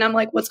eye. And I'm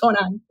like, what's going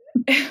on?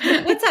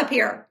 What's up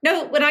here?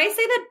 No, when I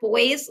say that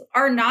boys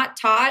are not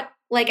taught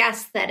like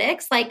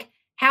aesthetics, like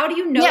how do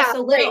you know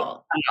so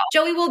little? Right.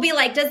 Joey will be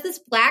like, does this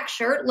black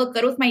shirt look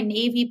good with my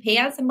navy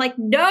pants? I'm like,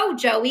 no,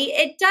 Joey,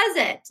 it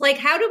doesn't. Like,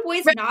 how do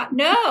boys not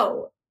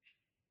know?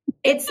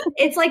 It's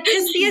like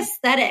just the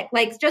aesthetic,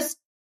 like just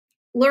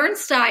learn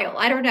style.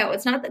 I don't know.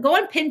 It's not go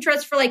on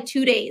Pinterest for like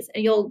 2 days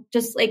and you'll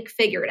just like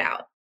figure it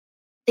out.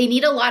 They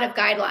need a lot of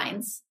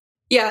guidelines.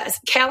 Yes.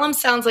 Callum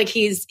sounds like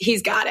he's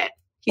got it.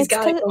 He's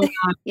got it going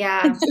on.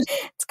 Yeah.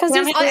 It's because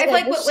I feel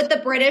like with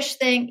the British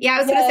thing. Yeah, I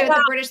was going to say with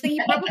the British thing,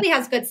 he probably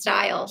has good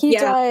style. He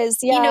does.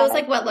 Yeah. He knows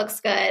like what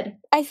looks good.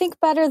 I think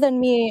better than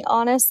me,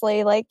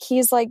 honestly. Like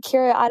he's like,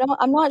 Kira,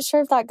 I'm not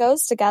sure if that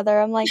goes together.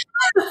 I'm like,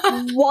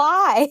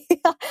 why?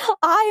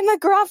 I'm a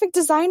graphic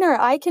designer.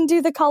 I can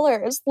do the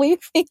colors. Leave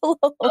me alone.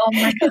 Oh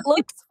my God. It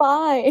looks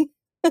fine.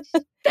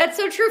 That's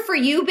so true for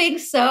you being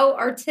so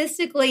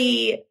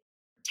artistically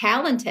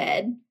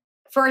talented.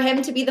 For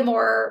him to be the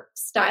more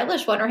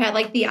stylish one or have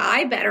like the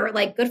eye better,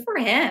 like good for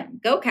him.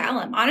 Go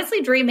Callum.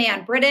 Honestly, dream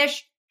man.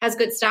 British, has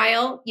good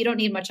style. You don't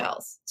need much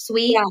else.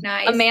 Sweet,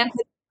 nice. A man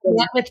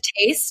with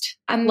taste.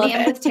 A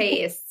man with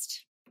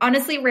taste.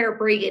 Honestly, rare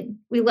breed.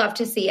 We love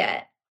to see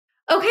it.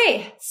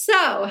 Okay,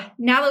 so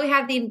now that we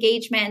have the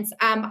engagements,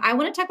 I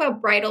want to talk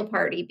about bridal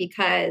party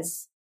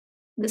because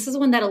this is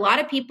one that a lot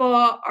of people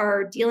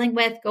are dealing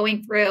with,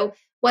 going through.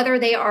 whether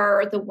they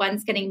are the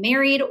ones getting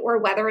married or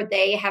whether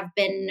they have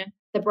been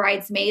the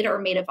bridesmaid or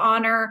maid of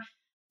honor.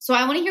 So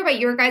I want to hear about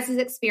your guys'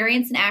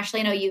 experience. And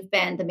Ashley, I know you've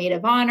been the maid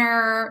of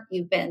honor,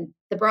 you've been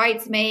the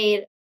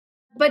bridesmaid.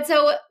 But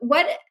so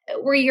what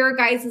were your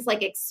guys'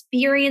 like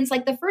experience?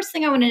 Like the first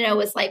thing I want to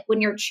know is like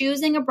when you're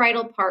choosing a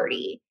bridal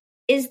party,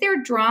 is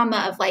there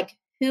drama of like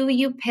who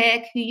you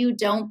pick, who you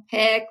don't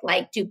pick?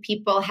 Like, do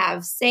people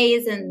have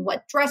says in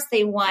what dress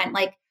they want?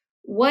 Like,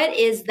 what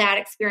is that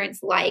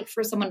experience like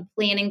for someone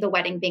planning the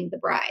wedding being the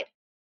bride?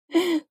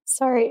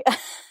 Sorry.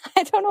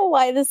 I don't know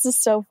why this is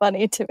so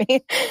funny to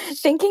me.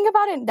 Thinking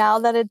about it now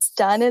that it's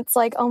done, it's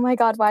like, oh my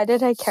God, why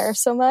did I care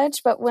so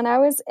much? But when I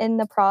was in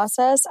the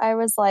process, I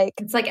was like,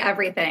 it's like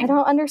everything. I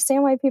don't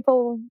understand why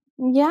people,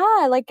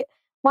 like,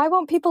 why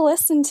won't people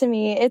listen to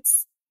me?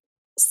 It's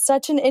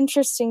such an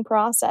interesting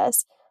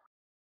process.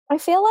 I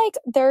feel like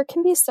there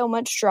can be so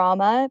much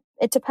drama.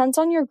 It depends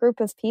on your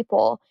group of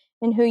people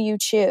and who you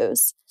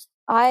choose.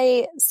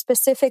 I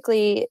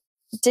specifically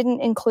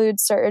didn't include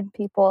certain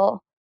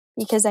people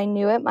because I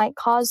knew it might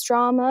cause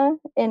drama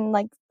and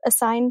like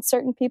assign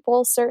certain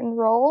people certain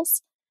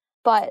roles.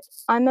 But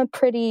I'm a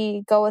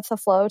pretty go with the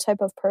flow type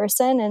of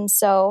person. And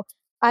so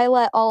I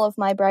let all of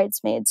my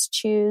bridesmaids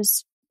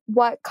choose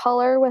what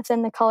color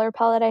within the color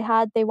palette I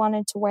had they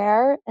wanted to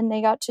wear, and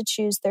they got to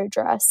choose their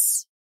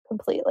dress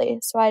completely.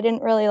 So I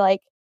didn't really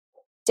like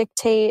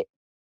dictate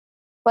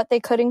what they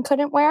could and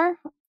couldn't wear.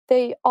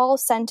 They all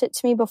sent it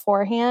to me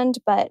beforehand,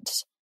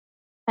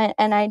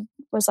 and I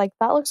was like,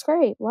 that looks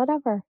great,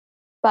 whatever.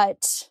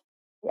 But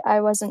I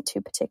wasn't too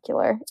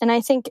particular. And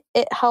I think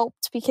it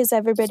helped because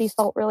everybody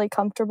felt really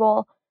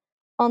comfortable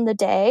on the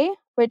day,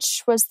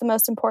 which was the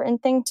most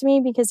important thing to me,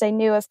 because I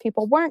knew if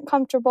people weren't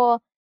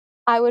comfortable,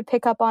 I would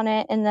pick up on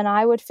it, and then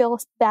I would feel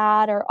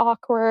bad or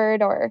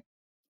awkward or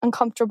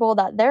uncomfortable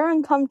that they're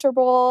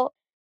uncomfortable.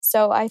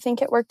 So I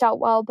think it worked out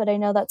well, but I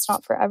know that's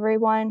not for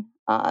everyone,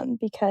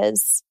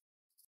 because...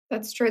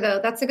 That's true, though.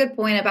 That's a good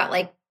point about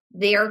like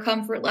their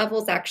comfort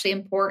level is actually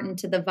important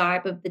to the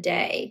vibe of the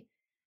day.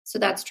 So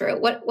that's true.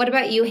 What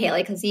about you,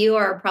 Haley? Because you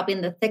are probably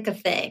in the thick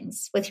of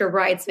things with your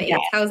bridesmaids. Yeah.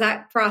 How's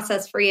that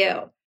process for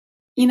you?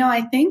 You know,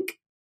 I think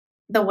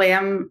the way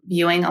I'm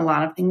viewing a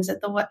lot of things at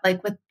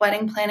like with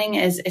wedding planning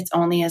is it's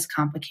only as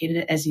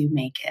complicated as you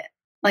make it.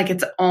 Like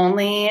it's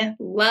only...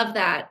 Love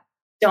that.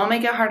 Don't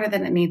make it harder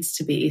than it needs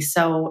to be.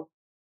 So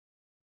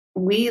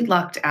we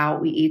lucked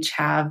out. We each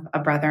have a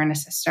brother and a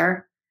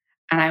sister.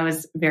 And I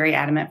was very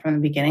adamant from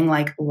the beginning,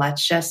 like,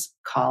 let's just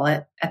call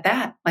it at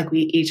that. Like we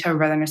each have a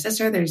brother and a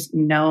sister. There's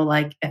no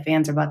like ifs,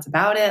 ands, or buts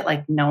about it.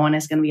 Like no one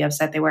is going to be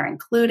upset they weren't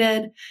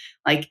included.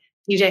 Like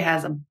DJ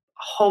has a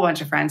whole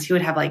bunch of friends. He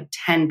would have like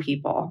 10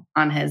 people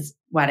on his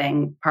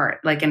wedding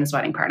part, like in his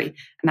wedding party.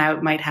 And I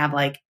might have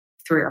like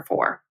 3 or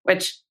 4,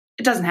 which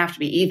it doesn't have to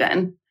be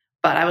even.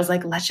 But I was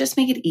like, let's just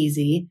make it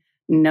easy.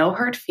 No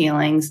hurt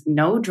feelings,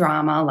 no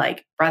drama,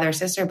 like brother,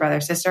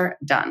 sister,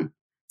 done.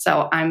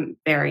 So I'm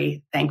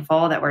very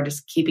thankful that we're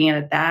just keeping it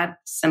at that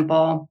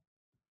simple,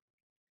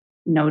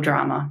 no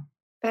drama.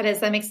 That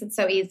makes it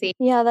so easy.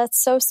 Yeah, that's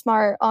so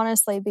smart,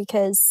 honestly,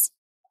 because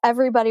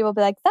everybody will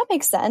be like, that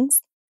makes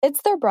sense.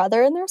 It's their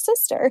brother and their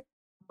sister.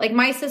 Like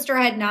my sister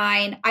had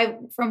 9.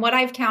 From what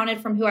I've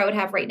counted from who I would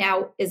have right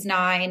now is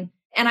 9.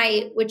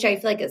 And which I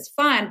feel like is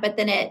fun, but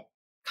then it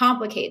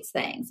complicates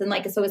things. And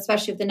like, so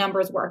especially if the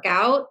numbers work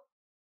out,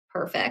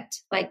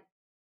 perfect. Like,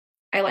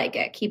 I like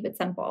it. Keep it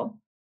simple.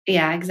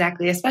 Yeah,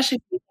 exactly. Especially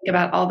if you think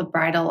about all the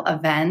bridal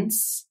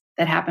events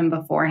that happen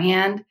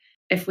beforehand.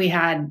 If we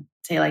had,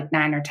 say, like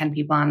 9 or 10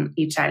 people on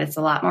each side, it's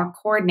a lot more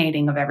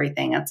coordinating of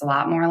everything. It's a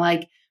lot more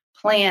like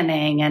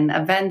planning and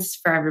events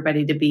for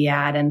everybody to be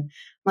at. And I'm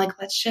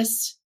like, let's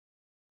just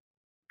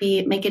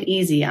make it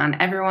easy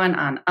on everyone,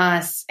 on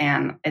us.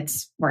 And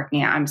it's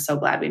working out. I'm so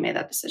glad we made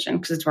that decision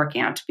because it's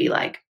working out to be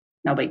like,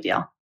 no big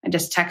deal. I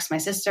just text my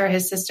sister,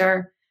 his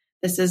sister,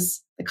 this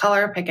is the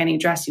color, pick any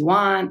dress you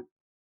want.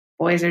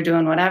 Boys are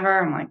doing whatever.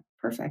 I'm like,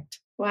 perfect.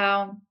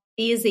 Wow.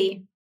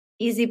 Easy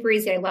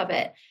breezy. I love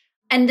it.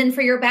 And then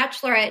for your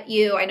bachelorette,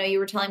 I know you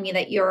were telling me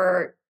that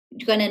you're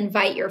going to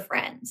invite your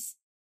friends.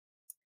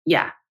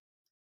 Yeah.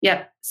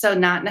 Yep. So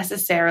not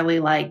necessarily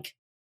like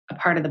a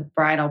part of the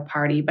bridal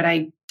party, but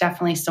I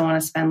definitely still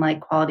want to spend like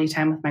quality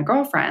time with my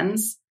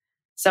girlfriends.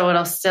 So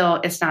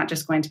it's not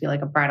just going to be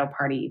like a bridal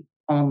party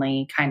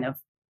only kind of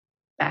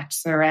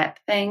bachelorette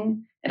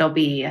thing. It'll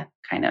be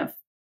kind of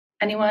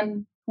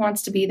anyone who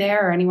wants to be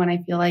there or anyone I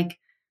feel like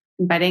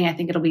inviting. I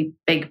think it'll be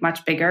big,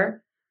 much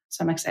bigger.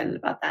 So I'm excited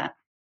about that.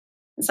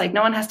 It's like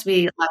no one has to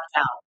be left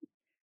out.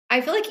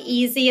 I feel like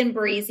easy and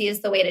breezy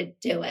is the way to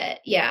do it.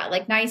 Yeah,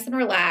 like nice and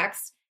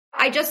relaxed.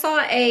 I just saw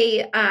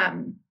a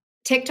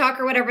TikTok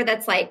or whatever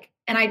that's like,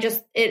 and I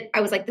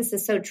was like, this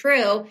is so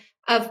true,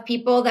 of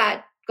people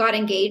that got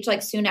engaged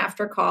like soon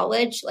after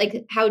college,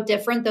 like how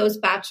different those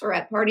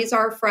bachelorette parties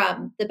are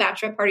from the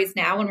bachelorette parties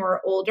now when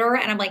we're older.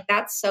 And I'm like,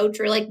 that's so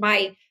true. Like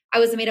I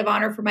was a maid of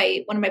honor for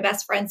one of my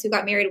best friends who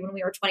got married when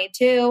we were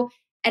 22.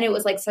 And it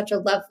was like such a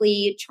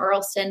lovely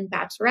Charleston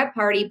bachelorette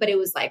party. But it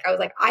was like, I was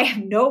like, I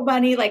have no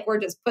money. Like, we're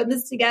just putting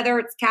this together.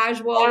 It's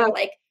casual. Yeah. We're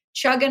like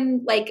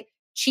chugging like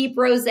cheap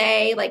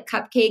rosé, like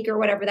cupcake or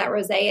whatever that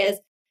rosé is.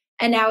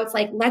 And now it's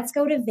like, let's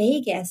go to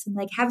Vegas and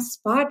like have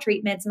spa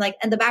treatments. And like,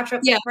 and the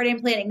bachelorette party I'm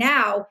planning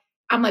now,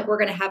 I'm like, we're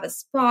going to have a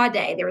spa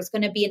day. There's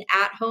going to be an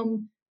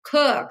at-home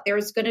cook.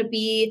 There's going to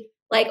be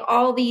like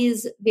all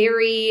these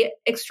very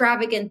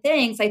extravagant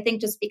things. I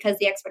think just because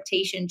the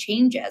expectation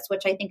changes,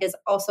 which I think is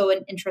also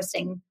an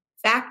interesting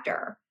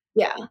factor.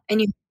 Yeah.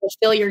 And you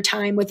fill your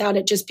time without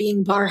it just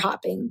being bar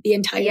hopping the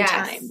entire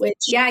time, which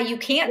you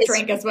can't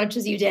drink as much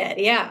as you did.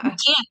 Yeah. You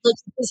can't, like,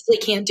 you physically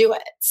can't do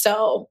it.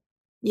 So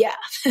yeah.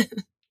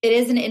 It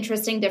is an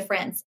interesting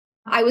difference.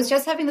 I was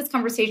just having this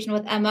conversation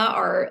with Emma,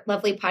 our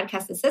lovely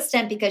podcast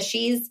assistant, because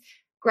she's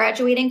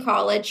graduating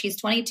college. She's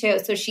 22.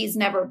 So she's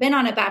never been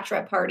on a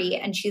bachelorette party.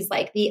 And she's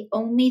like, the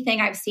only thing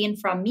I've seen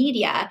from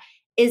media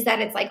is that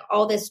it's like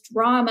all this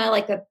drama,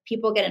 like that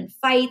people get in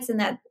fights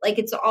and that like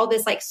it's all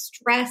this like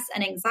stress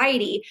and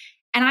anxiety.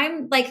 And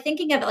I'm like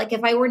thinking of it, like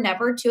if I were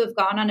never to have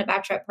gone on a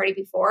bachelorette party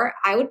before,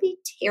 I would be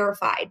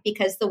terrified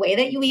because the way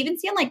that you even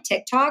see on like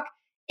TikTok,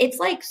 it's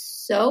like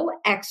so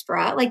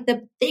extra. Like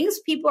the things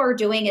people are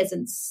doing is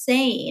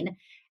insane.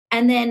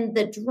 And then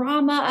the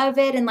drama of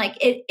it. And like,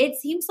 it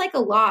seems like a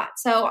lot.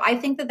 So I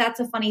think that that's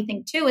a funny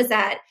thing too, is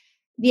that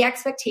the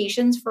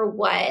expectations for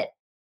what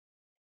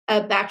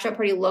a bachelor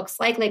party looks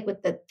like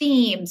with the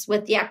themes,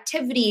 with the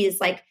activities,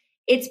 like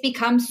it's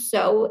become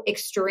so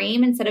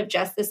extreme instead of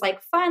just this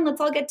like fun, let's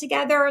all get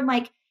together. And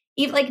like,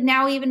 even like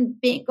now even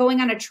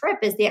going on a trip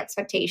is the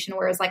expectation.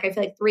 Whereas like, I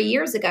feel like 3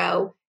 years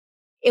ago,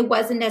 it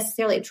wasn't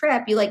necessarily a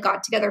trip. You like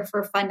got together for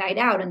a fun night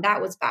out and that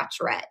was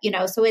bachelorette, you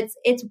know? So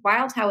it's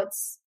wild how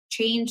it's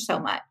changed so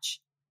much.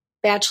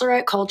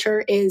 Bachelorette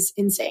culture is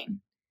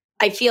insane.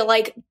 I feel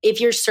like if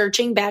you're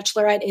searching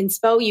bachelorette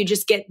inspo, you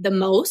just get the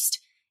most.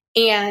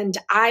 And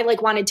I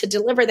like wanted to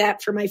deliver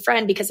that for my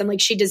friend because I'm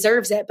like, she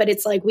deserves it. But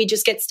it's like, we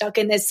just get stuck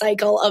in this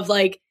cycle of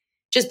like,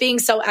 just being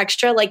so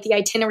extra. Like the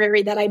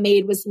itinerary that I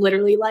made was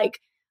literally like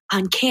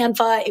on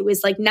Canva. It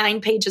was like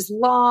 9 pages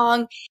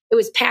long. It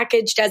was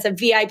packaged as a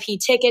VIP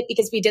ticket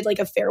because we did like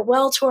a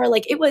farewell tour.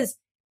 Like it was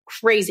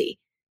crazy.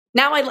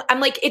 Now I'm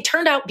like, it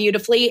turned out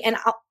beautifully,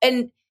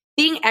 and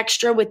being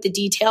extra with the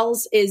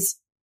details is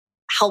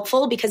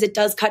helpful because it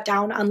does cut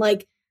down on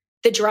like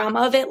the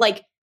drama of it.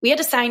 Like we had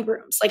assigned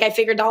rooms. Like I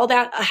figured all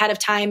that ahead of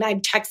time. I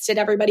texted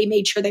everybody,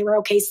 made sure they were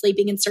okay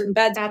sleeping in certain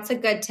beds. That's a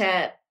good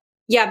tip.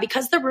 Yeah,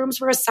 because the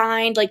rooms were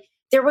assigned, like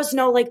there was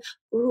no like,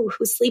 ooh,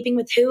 who's sleeping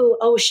with who?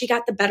 Oh, she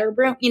got the better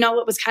room. You know,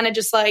 it was kind of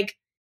just like,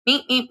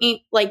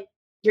 me, like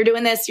you're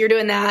doing this, you're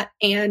doing that.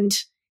 And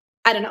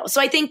I don't know.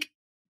 So I think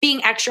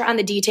being extra on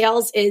the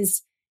details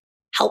is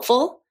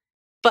helpful,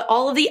 but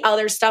all of the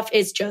other stuff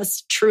is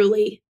just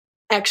truly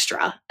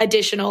extra,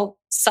 additional,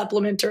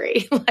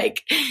 supplementary.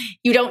 Like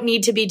you don't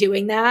need to be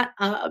doing that.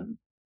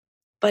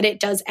 But it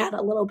does add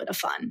a little bit of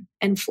fun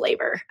and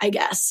flavor, I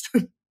guess.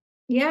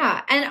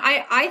 Yeah. And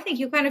I think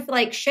you kind of feel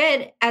like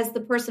shit as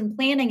the person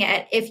planning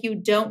it if you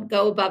don't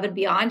go above and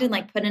beyond and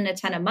like put in a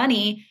ton of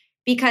money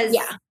because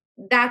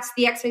that's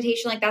the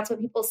expectation. Like that's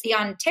what people see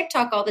on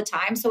TikTok all the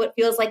time. So it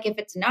feels like if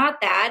it's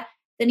not that,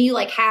 then you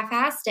like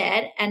half-assed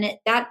it and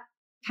that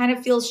kind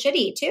of feels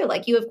shitty too.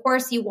 Like you, of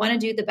course, you want to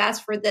do the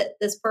best for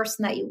this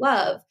person that you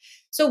love.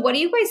 So what do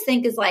you guys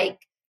think is like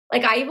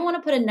I even want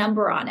to put a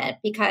number on it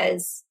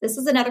because this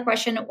is another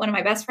question. One of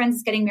my best friends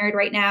is getting married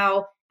right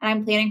now. And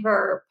I'm planning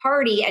her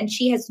party and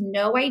she has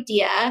no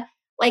idea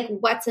like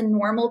what's a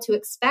normal to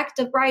expect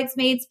of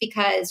bridesmaids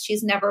because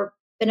she's never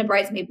been a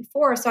bridesmaid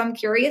before. So I'm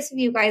curious if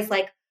you guys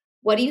like,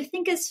 what do you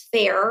think is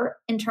fair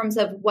in terms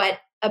of what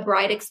a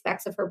bride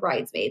expects of her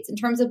bridesmaids in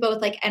terms of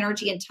both like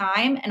energy and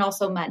time and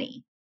also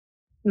money?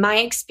 My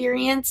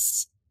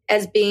experience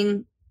as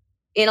being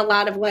in a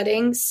lot of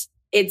weddings,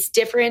 it's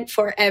different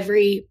for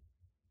every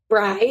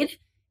bride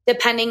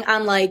depending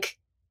on like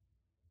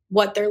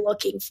what they're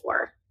looking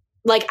for.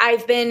 Like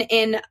I've been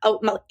in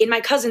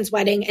my cousin's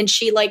wedding and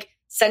she like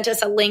sent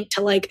us a link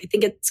to like, I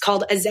think it's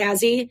called a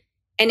Zazie.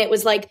 And it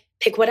was like,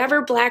 pick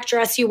whatever black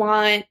dress you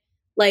want.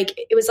 Like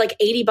it was like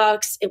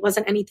 $80. It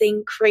wasn't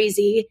anything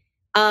crazy.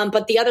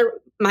 But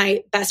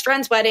my best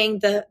friend's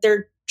wedding,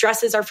 their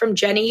dresses are from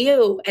Jenny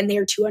Yu and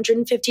they're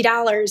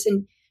 $250.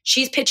 And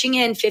she's pitching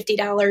in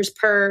 $50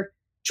 per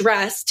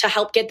dress to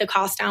help get the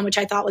cost down, which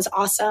I thought was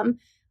awesome.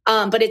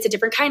 But it's a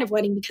different kind of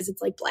wedding because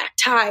it's like black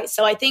tie.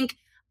 So I think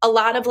a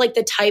lot of like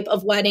the type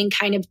of wedding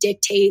kind of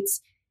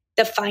dictates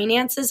the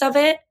finances of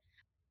it.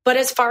 But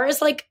as far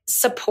as like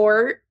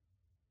support,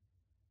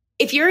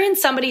 if you're in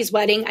somebody's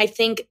wedding, I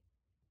think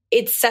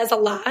it says a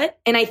lot.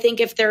 And I think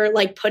if they're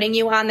like putting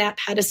you on that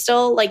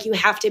pedestal, like you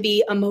have to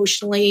be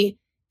emotionally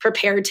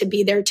prepared to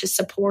be there to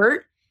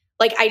support.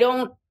 Like I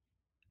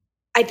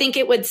think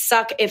it would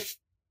suck if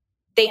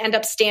they end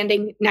up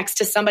standing next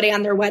to somebody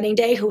on their wedding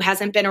day who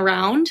hasn't been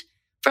around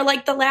for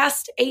like the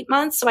last 8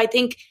 months. So I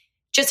think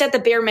just at the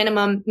bare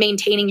minimum,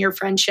 maintaining your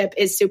friendship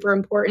is super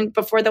important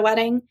before the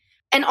wedding.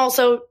 And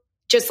also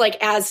just like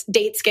as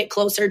dates get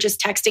closer,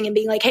 just texting and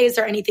being like, hey, is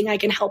there anything I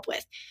can help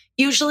with?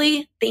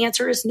 Usually the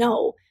answer is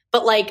no.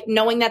 But like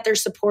knowing that they're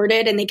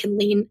supported and they can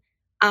lean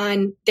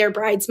on their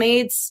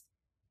bridesmaids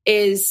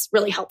is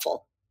really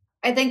helpful.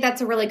 I think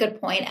that's a really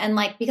good point. And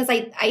like, because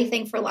I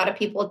think for a lot of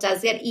people, it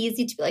does get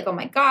easy to be like, oh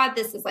my God,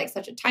 this is like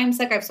such a time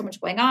suck. I have so much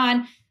going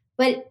on.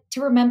 But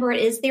to remember,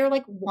 it is there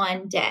like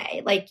one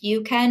day. Like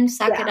you can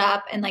suck it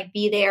up and like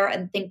be there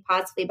and think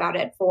positively about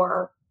it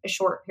for a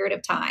short period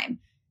of time.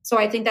 So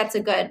I think that's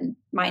a good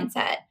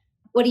mindset.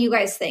 What do you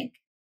guys think?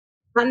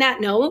 On that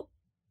note,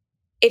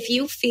 if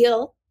you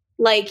feel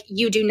like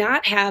you do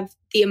not have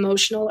the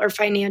emotional or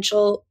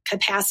financial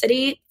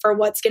capacity for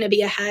what's going to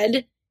be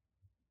ahead,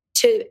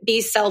 to be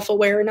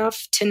self-aware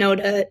enough to know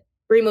to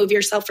remove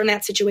yourself from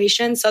that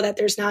situation so that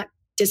there's not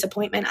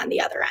disappointment on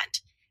the other end.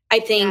 I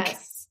think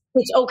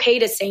it's okay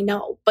to say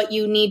no, but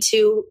you need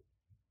to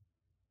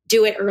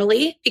do it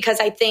early, because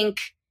I think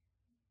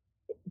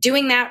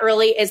doing that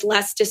early is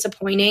less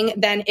disappointing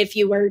than if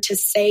you were to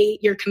say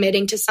you're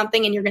committing to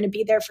something and you're going to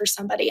be there for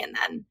somebody and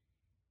then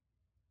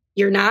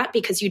you're not,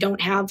 because you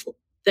don't have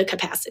the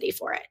capacity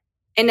for it.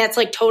 And that's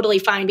like totally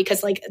fine,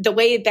 because like the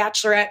way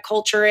bachelorette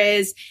culture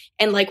is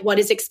and like what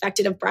is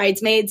expected of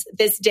bridesmaids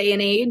this day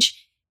and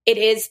age,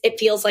 it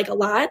feels like a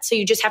lot. So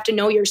you just have to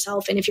know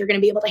yourself and if you're going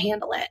to be able to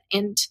handle it,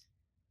 and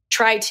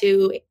try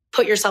to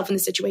put yourself in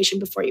the situation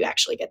before you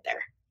actually get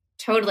there.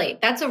 Totally.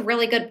 That's a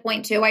really good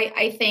point too.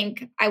 I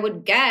think I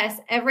would guess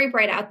every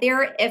bride out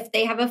there, if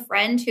they have a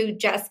friend who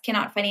just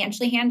cannot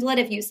financially handle it,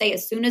 if you say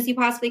as soon as you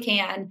possibly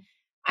can,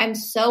 I'm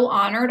so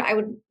honored. I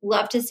would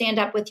love to stand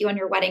up with you on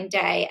your wedding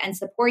day and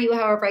support you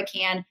however I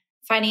can,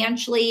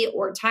 financially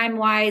or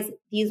time-wise.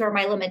 These are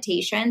my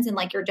limitations. And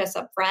like, you're just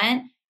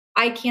upfront.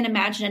 I can't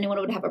imagine anyone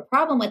would have a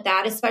problem with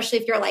that, especially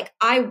if you're like,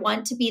 I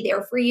want to be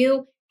there for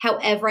you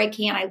however I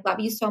can. I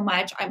love you so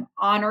much. I'm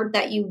honored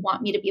that you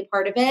want me to be a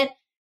part of it.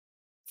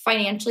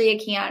 Financially,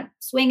 I can't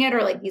swing it,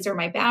 or like, these are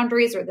my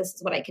boundaries, or this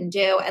is what I can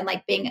do. And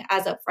like being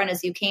as upfront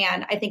as you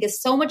can, I think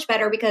is so much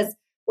better, because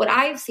what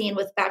I've seen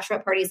with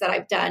bachelorette parties that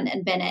I've done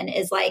and been in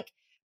is like,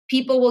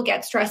 people will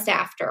get stressed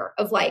after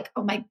of like,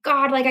 oh my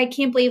God, like, I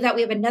can't believe that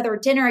we have another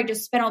dinner. I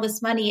just spent all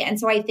this money. And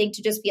so I think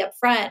to just be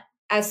upfront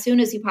as soon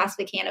as you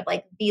possibly can of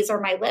like, these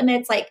are my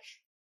limits. Like,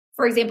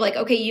 for example, like,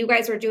 okay, you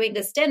guys are doing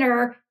this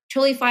dinner,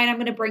 totally fine. I'm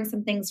going to bring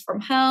some things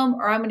from home,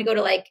 or I'm going to go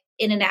to like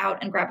In-N-Out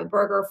and grab a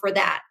burger for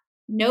that.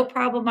 No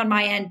problem on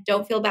my end.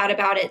 Don't feel bad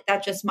about it.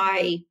 That's just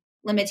my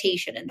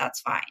limitation, and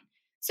that's fine.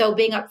 So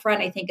being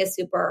upfront, I think, is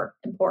super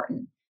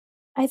important.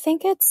 I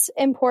think it's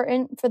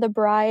important for the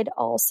bride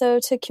also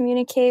to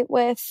communicate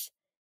with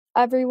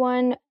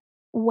everyone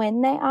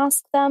when they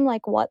ask them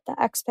like what the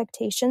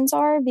expectations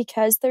are,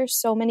 because there's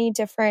so many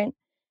different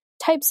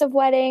types of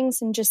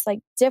weddings and just like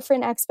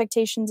different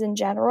expectations in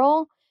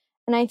general.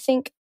 And I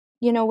think,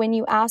 you know, when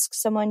you ask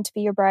someone to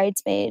be your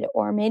bridesmaid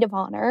or maid of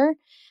honor,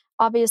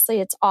 obviously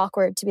it's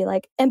awkward to be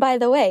like, and by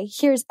the way,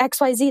 here's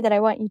XYZ that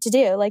I want you to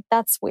do. Like,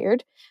 that's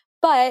weird.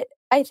 But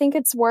I think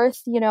it's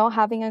worth, you know,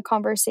 having a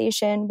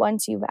conversation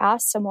once you've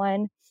asked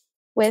someone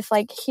with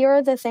like, here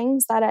are the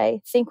things that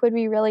I think would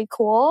be really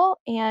cool,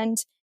 and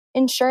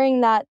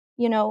ensuring that,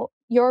 you know,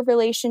 your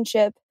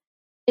relationship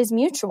is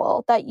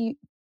mutual, that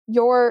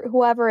your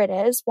whoever it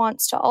is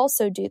wants to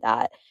also do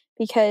that.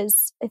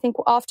 Because I think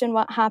often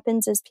what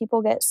happens is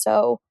people get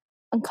so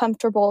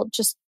uncomfortable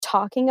just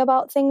talking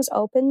about things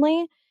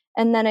openly,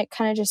 and then it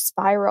kind of just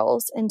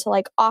spirals into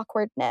like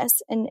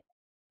awkwardness. And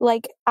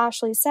like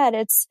Ashley said,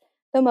 it's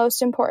the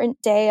most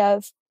important day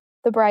of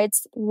the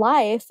bride's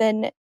life,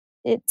 and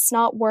it's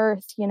not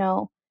worth, you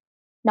know,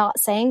 not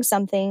saying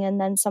something and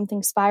then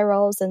something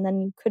spirals and then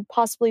you could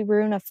possibly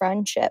ruin a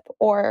friendship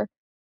or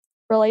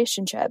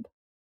relationship.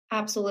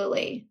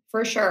 Absolutely.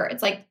 For sure.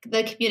 It's like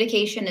the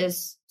communication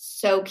is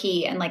so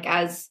key, and like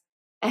as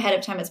ahead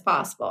of time as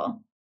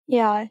possible.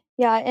 Yeah.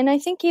 Yeah. And I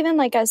think even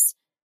like as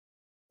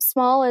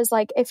small as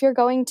like, if you're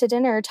going to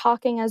dinner,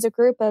 talking as a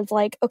group of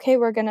like, okay,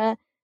 we're going to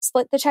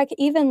split the check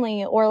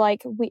evenly, or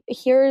like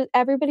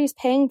everybody's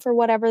paying for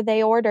whatever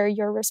they order,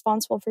 you're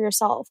responsible for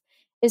yourself,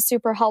 is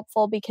super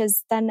helpful,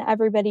 because then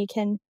everybody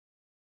can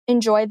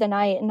enjoy the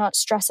night and not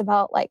stress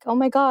about like, oh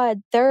my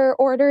God, they're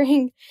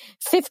ordering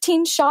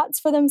 15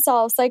 shots for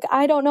themselves. Like,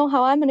 I don't know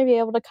how I'm going to be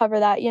able to cover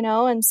that, you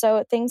know? And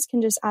so things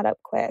can just add up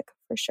quick,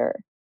 for sure.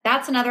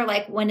 That's another,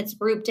 like when it's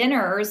group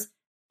dinners,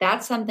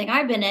 that's something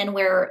I've been in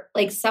where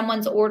like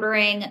someone's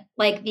ordering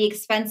like the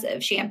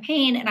expensive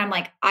champagne, and I'm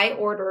like, I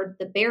ordered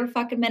the bare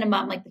fucking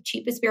minimum, like the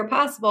cheapest beer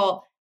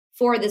possible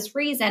for this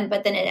reason,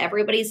 but then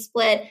everybody's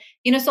split,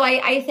 you know? So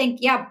I think,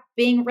 yeah,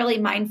 being really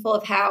mindful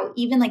of how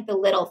even like the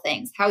little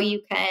things, how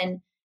you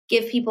can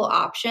give people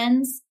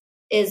options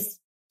is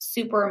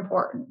super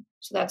important.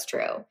 So that's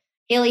true.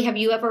 Haley, have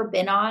you ever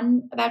been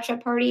on a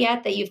bachelorette party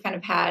yet that you've kind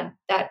of had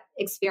that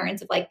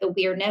experience of like the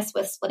weirdness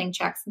with splitting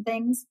checks and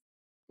things?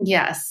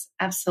 Yes,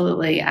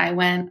 absolutely. I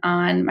went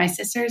on my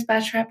sister's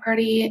bachelorette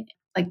party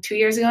like 2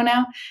 years ago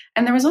now,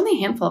 and there was only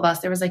a handful of us.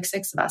 There was like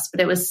 6 of us, but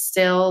it was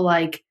still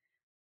like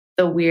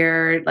the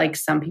weird, like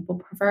some people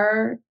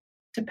prefer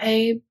to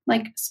pay,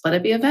 like split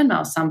it via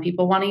Venmo. Some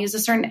people want to use a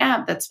certain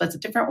app that splits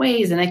it different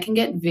ways, and it can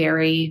get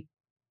very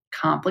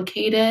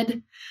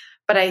complicated.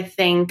 But I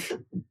think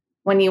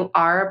when you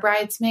are a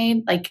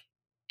bridesmaid, like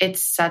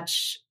it's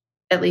such,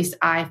 at least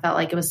I felt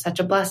like it was such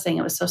a blessing.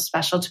 It was so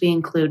special to be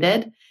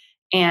included.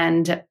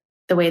 And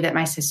the way that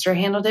my sister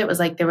handled it was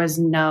like, there was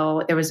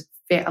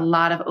a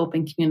lot of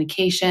open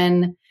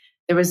communication.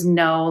 There was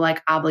no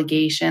like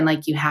obligation,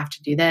 like you have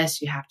to do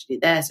this, you have to do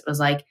this. It was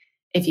like,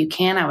 if you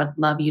can, I would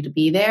love you to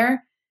be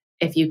there.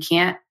 If you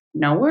can't,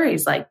 no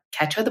worries. Like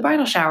catch her at the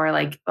bridal shower.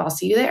 Like I'll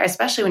see you there,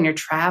 especially when you're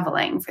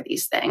traveling for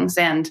these things.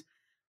 And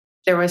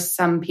there was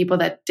some people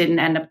that didn't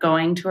end up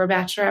going to her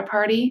bachelorette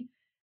party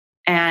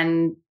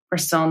and were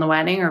still in the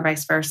wedding or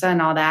vice versa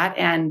and all that.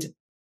 And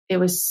it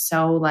was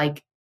so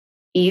like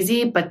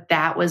easy, but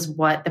that was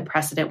what the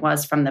precedent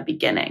was from the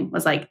beginning,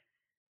 was like,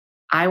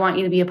 I want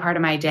you to be a part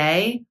of my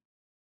day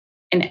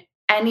in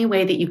any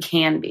way that you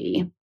can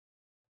be.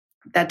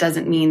 That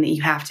doesn't mean that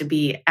you have to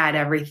be at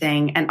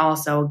everything and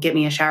also get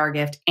me a shower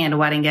gift and a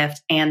wedding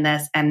gift and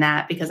this and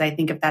that. Because I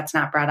think if that's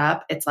not brought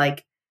up, it's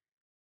like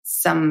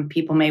some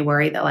people may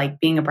worry that like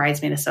being a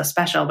bridesmaid is so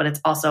special, but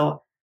it's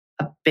also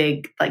a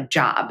big like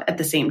job at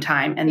the same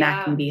time. And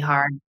that can be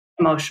hard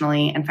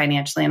emotionally and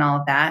financially and all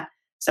of that.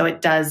 So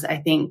it does, I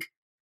think,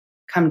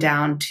 come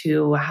down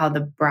to how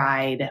the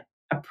bride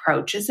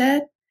approaches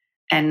it.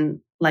 And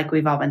like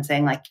we've all been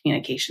saying, like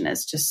communication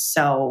is just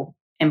so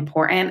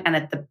important. And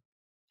at the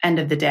end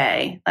of the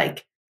day,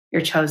 like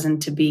you're chosen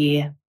to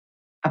be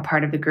a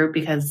part of the group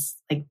because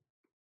like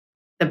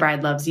the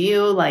bride loves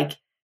you, like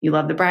you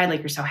love the bride,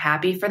 like you're so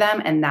happy for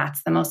them. And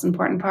that's the most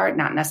important part,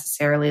 not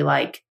necessarily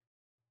like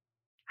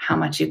how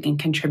much you can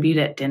contribute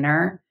at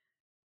dinner.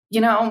 You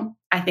know,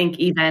 I think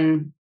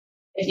even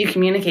if you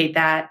communicate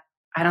that,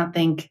 I don't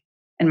think,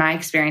 in my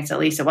experience at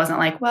least, it wasn't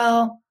like,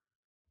 well,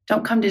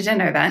 don't come to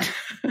dinner then.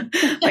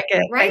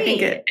 I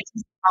think it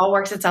all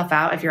works itself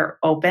out if you're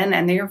open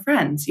and they're your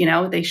friends. You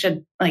know, they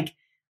should like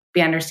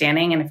be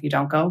understanding. And if you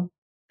don't go,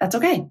 that's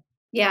okay.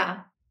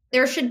 Yeah.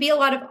 There should be a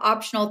lot of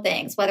optional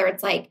things, whether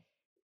it's like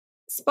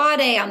spa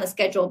day on the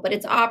schedule, but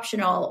it's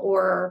optional,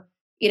 or,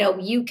 you know,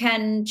 you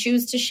can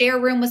choose to share a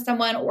room with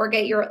someone or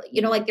get your,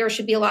 you know, like there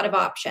should be a lot of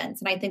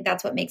options. And I think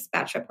that's what makes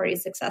bachelor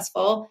parties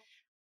successful.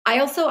 I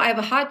have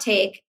a hot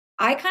take.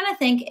 I kind of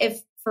think if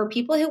for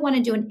people who want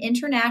to do an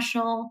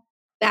international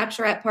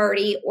bachelorette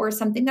party or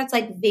something that's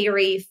like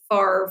very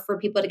far for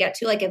people to get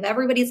to, like if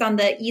everybody's on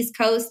the East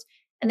Coast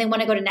and they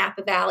want to go to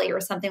Napa Valley or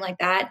something like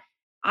that,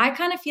 I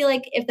kind of feel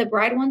like if the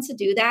bride wants to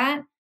do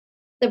that,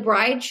 the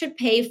bride should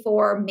pay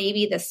for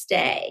maybe the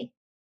stay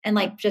and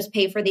like just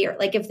pay for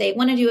like if they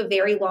want to do a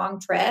very long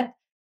trip,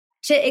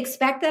 to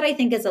expect that I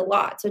think is a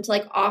lot. So to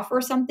like offer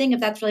something, if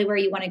that's really where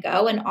you want to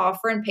go, and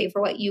offer and pay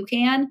for what you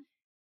can.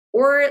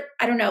 Or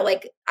I don't know,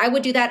 like I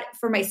would do that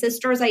for my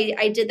sisters.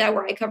 I did that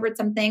where I covered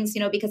some things, you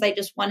know, because I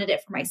just wanted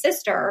it for my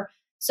sister.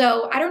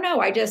 So I don't know.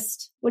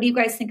 What do you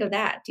guys think of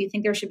that? Do you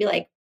think there should be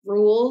like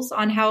rules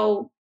on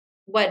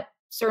what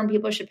certain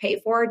people should pay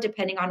for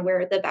depending on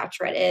where the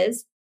bachelorette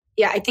is?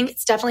 Yeah, I think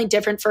it's definitely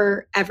different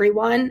for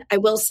everyone. I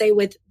will say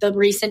with the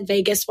recent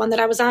Vegas one that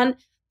I was on,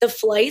 the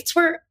flights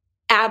were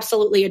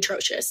absolutely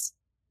atrocious.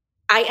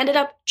 I ended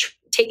up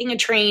taking a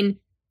train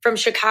from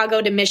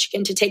Chicago to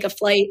Michigan to take a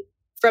flight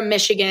from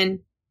Michigan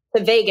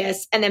to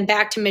Vegas and then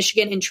back to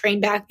Michigan and train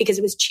back because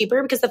it was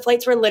cheaper, because the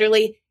flights were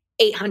literally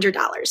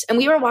 $800. And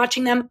we were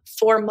watching them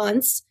for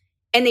months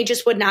and they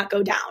just would not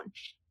go down.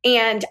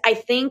 And I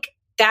think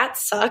that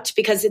sucked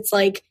because it's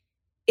like,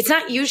 it's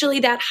not usually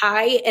that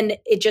high. And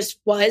it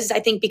just was, I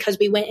think because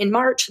we went in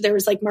March, there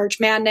was like March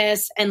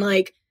Madness and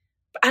like,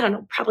 I don't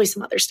know, probably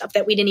some other stuff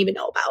that we didn't even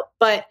know about.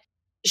 But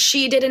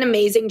she did an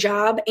amazing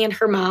job, and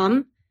her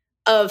mom,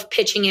 of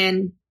pitching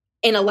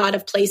in a lot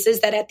of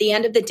places that at the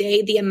end of the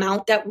day, the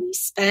amount that we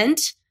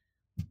spent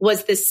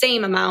was the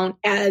same amount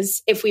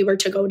as if we were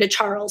to go to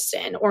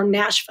Charleston or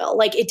Nashville.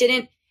 Like I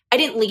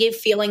didn't leave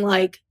feeling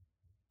like,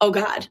 oh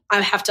God,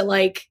 I have to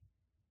like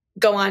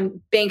go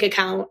on bank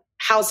account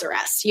house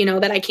arrest, you know,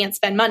 that I can't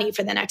spend money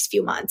for the next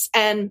few months.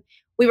 And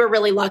we were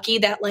really lucky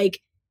that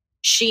like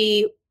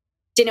she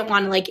didn't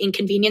want to like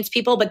inconvenience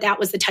people, but that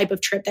was the type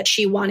of trip that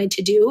she wanted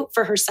to do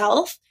for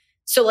herself.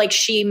 So like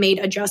she made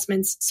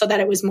adjustments so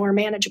that it was more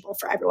manageable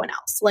for everyone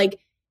else.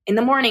 Like in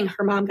the morning,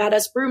 her mom got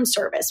us room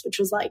service, which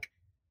was like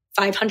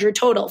 $500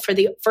 total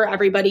for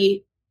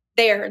everybody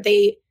there.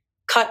 They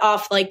cut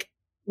off, like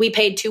we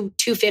paid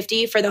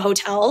 $250 for the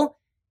hotel.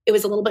 It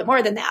was a little bit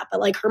more than that, but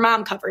like her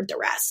mom covered the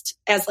rest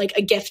as like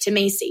a gift to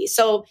Macy.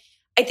 So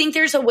I think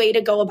there's a way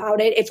to go about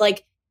it. If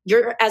like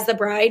you're, as the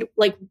bride,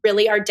 like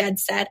really are dead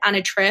set on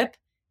a trip,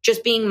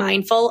 just being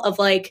mindful of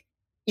like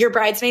your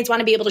bridesmaids want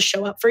to be able to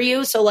show up for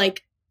you. So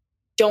like,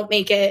 don't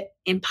make it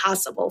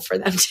impossible for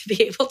them to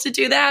be able to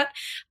do that.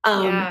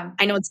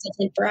 I know it's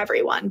different for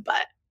everyone,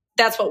 but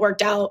that's what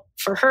worked out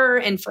for her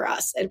and for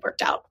us. It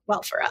worked out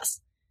well for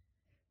us.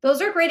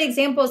 Those are great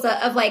examples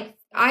of like,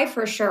 I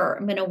for sure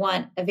am going to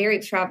want a very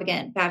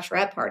extravagant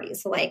bachelorette party.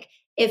 So like,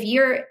 if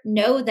you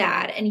know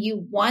that and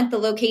you want the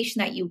location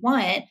that you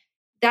want,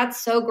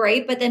 that's so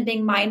great. But then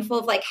being mindful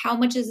of like, how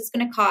much is this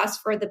going to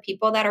cost for the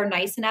people that are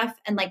nice enough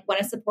and like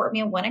want to support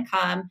me and want to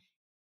come?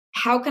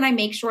 How can I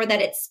make sure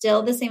that it's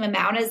still the same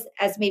amount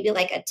as maybe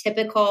like a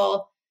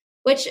typical,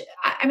 which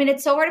I mean,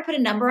 it's so hard to put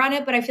a number on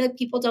it, but I feel like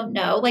people don't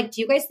know. Like, do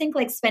you guys think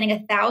like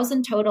spending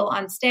 $1,000 total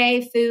on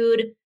stay,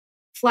 food,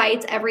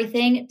 flights,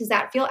 everything, does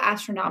that feel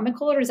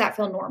astronomical or does that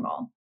feel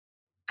normal?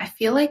 I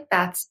feel like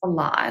that's a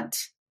lot.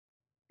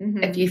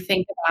 Mm-hmm. If you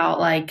think about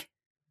like,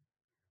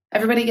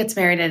 everybody gets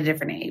married at a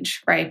different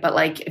age, right? But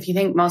like, if you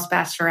think most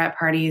bachelorette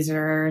parties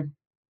are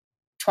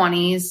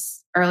 20s,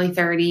 early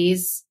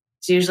 30s,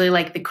 it's usually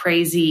like the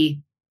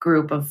crazy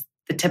group of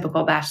the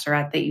typical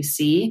bachelorette that you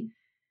see.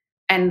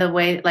 And the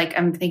way, like,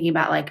 I'm thinking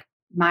about like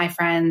my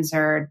friends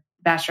or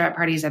bachelorette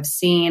parties I've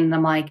seen, and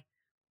I'm like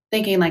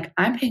thinking like,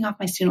 I'm paying off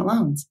my student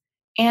loans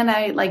and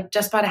I like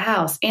just bought a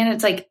house. And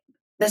it's like,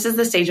 this is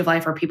the stage of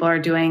life where people are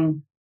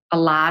doing a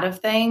lot of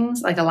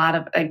things, like a lot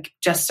of like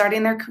just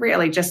starting their career,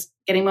 like just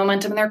getting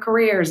momentum in their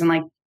careers. And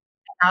like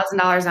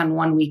 $1,000 on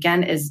one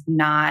weekend is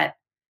not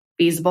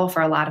feasible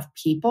for a lot of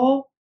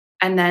people.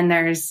 And then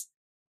there's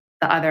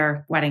the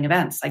other wedding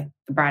events, like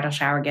the bridal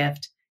shower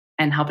gift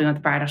and helping with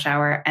the bridal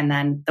shower, and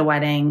then the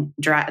wedding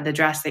the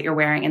dress that you're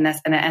wearing in this,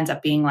 and it ends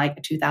up being like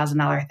a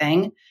 $2,000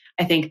 thing.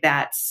 I think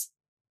that's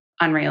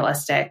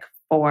unrealistic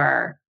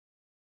for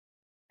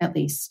at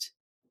least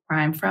where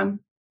I'm from.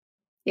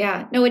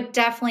 Yeah, no, it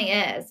definitely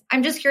is.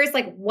 I'm just curious,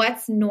 like,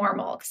 what's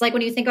normal? Because, like,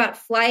 when you think about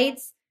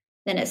flights,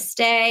 then a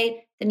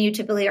stay, then you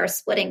typically are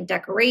splitting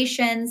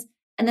decorations,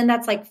 and then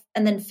that's like,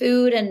 and then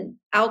food and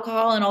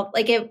alcohol and all.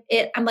 Like,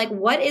 I'm like,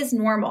 what is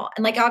normal?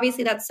 And like,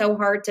 obviously, that's so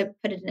hard to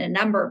put it in a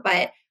number,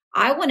 but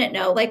I wouldn't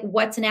know, like,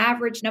 what's an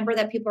average number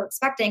that people are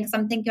expecting? Because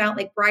I'm thinking about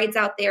like brides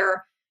out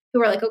there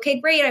who are like,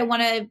 okay, great, I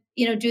want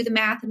to, do the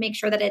math and make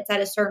sure that it's at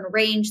a certain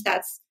range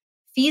that's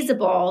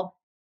feasible.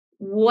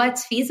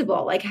 What's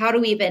feasible? Like, how do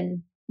we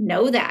even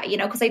know that,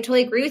 because I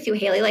totally agree with you,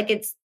 Haley. Like,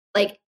 it's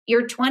like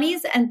your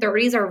 20s and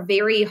 30s are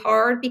very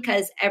hard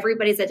because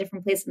everybody's at a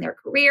different place in their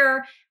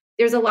career.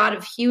 There's a lot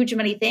of huge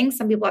money things.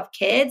 Some people have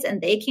kids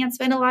and they can't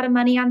spend a lot of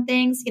money on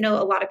things. A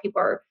lot of people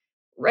are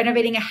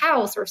renovating a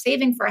house or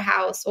saving for a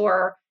house,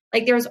 or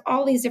like there's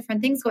all these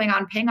different things going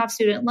on, paying off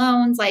student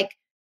loans, like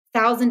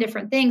 1,000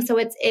 different things. So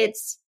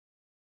it's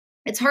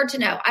hard to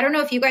know. I don't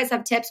know if you guys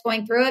have tips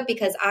going through it,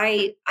 because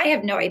I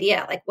have no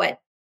idea like what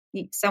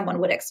someone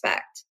would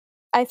expect.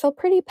 I feel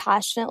pretty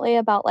passionately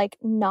about like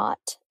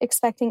not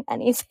expecting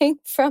anything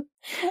from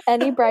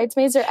any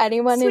bridesmaids or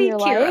anyone in your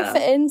life.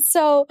 And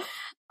so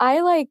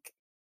I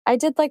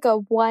did like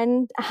a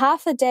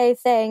half a day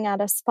thing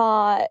at a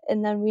spa,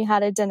 and then we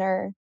had a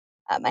dinner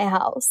at my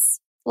house.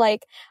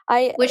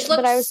 Which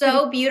looks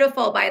so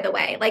beautiful, by the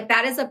way. Like,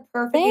 that is a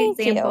perfect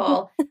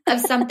example of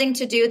something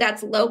to do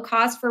that's low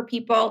cost for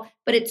people,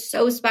 but it's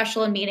so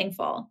special and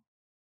meaningful.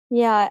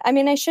 Yeah. I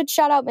mean, I should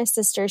shout out my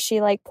sister.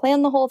 She like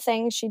planned the whole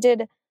thing. She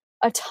did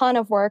a ton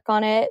of work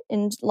on it.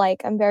 And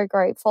like, I'm very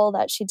grateful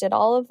that she did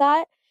all of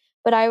that.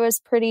 But I was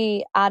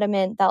pretty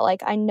adamant that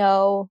like, I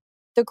know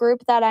the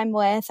group that I'm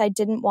with, I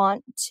didn't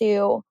want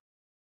to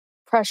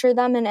pressure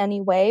them in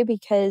any way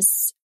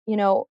because,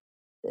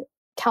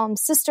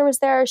 Callum's sister was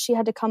there. She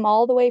had to come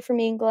all the way from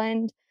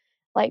England.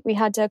 Like, we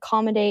had to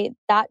accommodate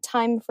that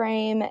time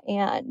frame.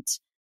 And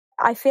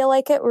I feel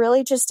like it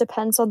really just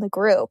depends on the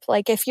group.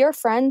 Like, if your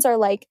friends are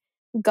like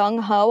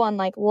gung-ho on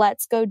like,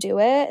 let's go do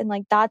it, and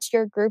like that's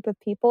your group of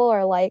people,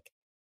 or like,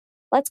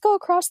 let's go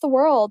across the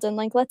world and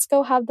like, let's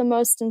go have the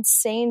most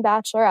insane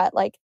bachelorette,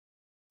 like,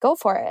 go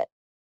for it.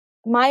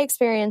 My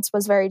experience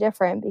was very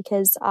different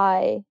because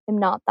I am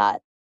not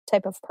that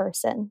type of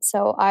person.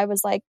 So I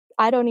was like,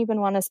 I don't even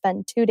want to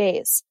spend 2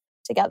 days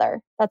together.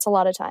 That's a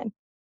lot of time.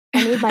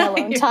 I need my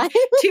alone time.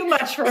 Too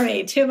much for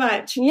me. Too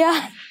much.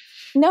 Yeah.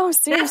 No,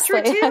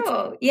 seriously. That's true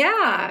too.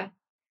 Yeah.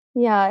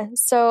 Yeah.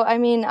 So, I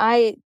mean,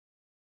 I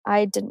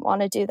didn't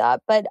want to do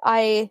that, but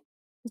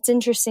it's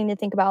interesting to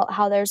think about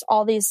how there's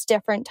all these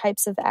different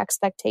types of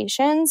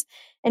expectations,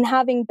 and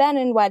having been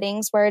in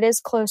weddings where it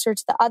is closer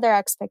to the other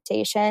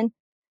expectation,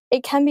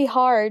 it can be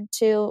hard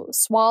to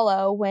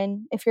swallow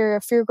if you're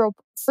a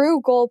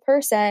frugal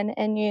person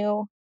and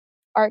you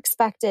are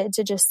expected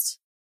to just,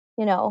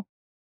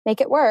 make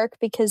it work,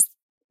 because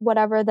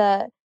whatever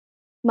the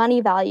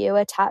money value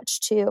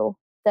attached to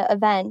the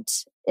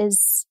event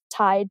is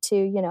tied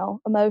to,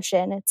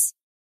 emotion. It's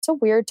a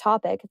weird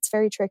topic. It's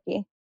very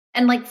tricky.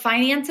 And like,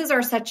 finances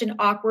are such an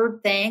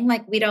awkward thing.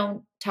 Like, we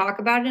don't talk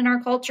about it in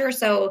our culture.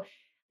 So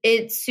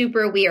it's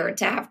super weird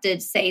to have to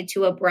say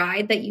to a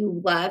bride that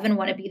you love and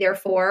want to be there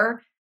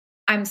for,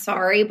 I'm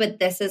sorry, but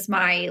this is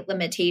my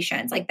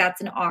limitations. Like,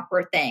 that's an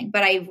awkward thing.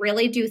 But I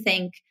really do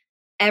think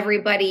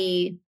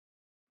everybody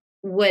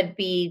would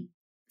be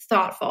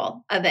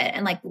thoughtful of it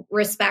and like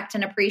respect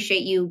and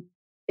appreciate you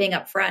being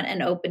upfront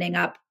and opening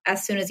up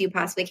as soon as you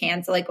possibly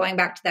can. So like, going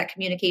back to that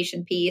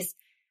communication piece,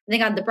 I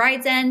think on the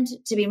bride's end,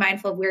 to be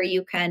mindful of where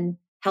you can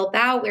help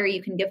out, where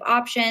you can give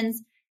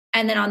options.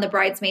 And then on the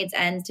bridesmaid's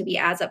end, to be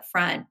as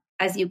upfront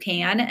as you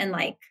can and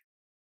like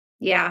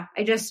Yeah,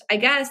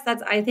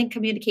 I think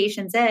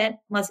communication's it.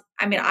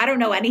 I don't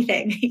know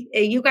anything.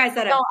 You guys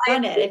that have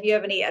done it, if you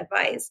have any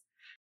advice.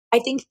 I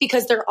think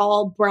because they're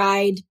all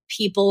bride,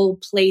 people,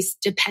 place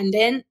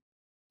dependent,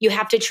 you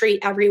have to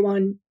treat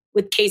everyone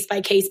with case by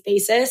case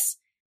basis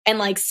and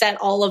like set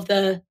all of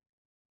the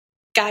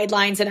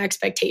guidelines and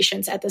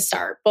expectations at the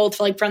start, both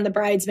like from the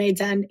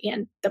bridesmaid's end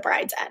and the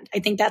bride's end. I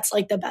think that's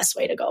like the best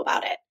way to go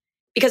about it.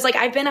 Because like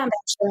I've been on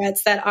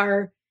bachelorettes that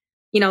are,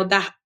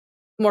 the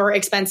more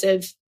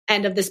expensive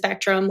end of the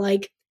spectrum,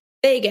 like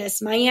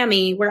Vegas,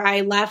 Miami, where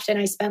I left and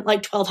I spent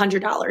like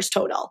 $1,200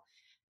 total.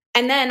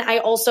 And then I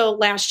also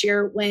last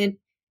year went,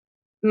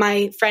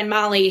 my friend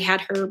Molly had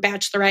her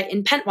bachelorette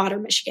in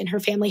Pentwater, Michigan. Her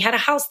family had a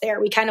house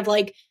there. We kind of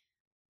like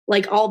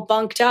all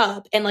bunked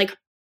up and like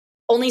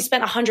only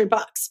spent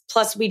 $100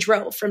 plus we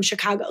drove from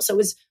Chicago. So it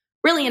was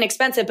really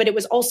inexpensive, but it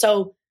was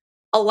also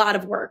a lot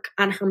of work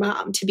on her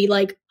mom to be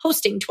like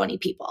hosting 20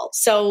 people.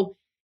 So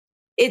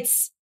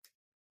it's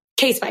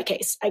case by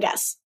case, I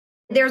guess.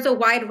 There's a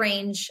wide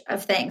range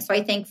of things. So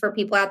I think for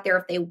people out there,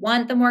 if they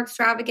want the more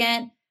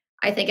extravagant,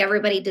 I think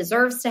everybody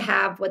deserves to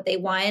have what they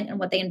want and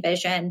what they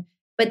envision.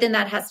 But then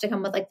that has to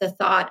come with like the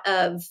thought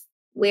of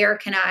where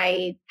can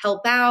I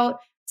help out?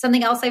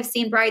 Something else I've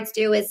seen brides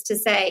do is to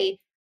say,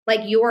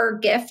 like, your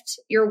gift,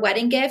 your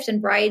wedding gift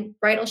and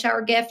bridal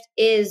shower gift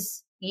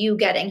is you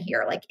getting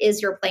here, like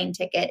is your plane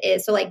ticket,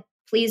 is so like,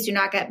 please do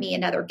not get me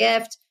another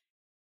gift.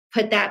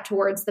 Put that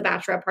towards the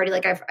bachelorette party.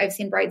 Like I've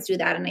seen brides do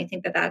that. And I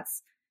think that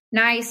that's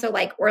nice. So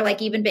like, or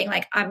like even being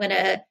like, I'm going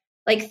to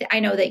like,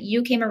 I know that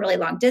you came a really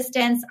long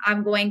distance.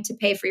 I'm going to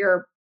pay for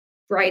your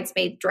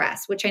bridesmaid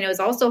dress, which I know is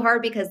also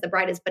hard because the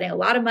bride is putting a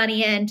lot of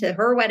money into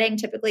her wedding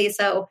typically.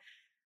 So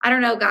I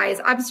don't know,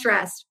 guys, I'm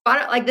stressed,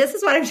 but like, this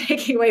is what I'm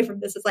taking away from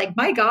this is like,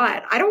 my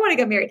God, I don't want to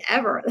get married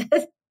ever.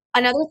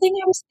 Another thing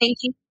I was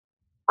thinking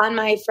on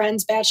my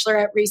friend's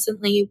bachelorette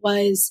recently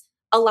was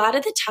a lot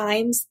of the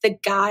times the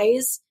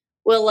guys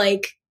will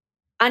like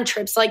on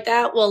trips like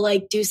that will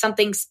like do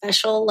something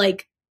special,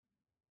 like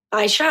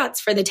buy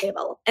shots for the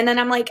table. And then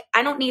I'm like,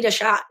 I don't need a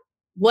shot.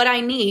 What I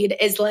need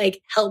is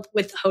like help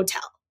with the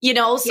hotel,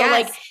 So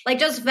yes, like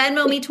just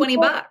Venmo me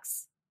 $20.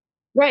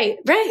 Right.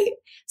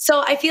 So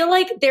I feel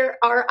like there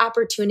are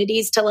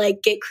opportunities to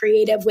like get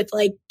creative with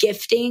like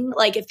gifting.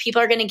 Like if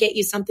people are going to get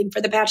you something for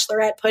the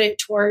bachelorette, put it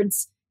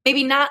towards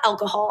maybe not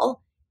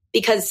alcohol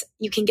because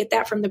you can get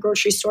that from the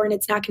grocery store and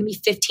it's not going to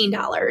be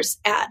 $15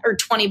 or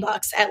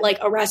 $20 at like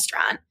a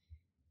restaurant,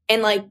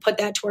 and like put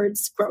that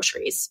towards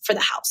groceries for the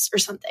house or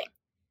something.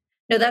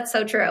 No, that's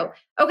so true.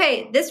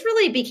 Okay, this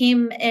really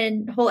became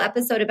a whole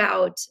episode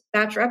about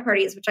bachelorette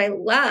parties, which I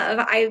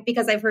love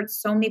because I've heard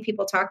so many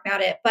people talk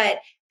about it. But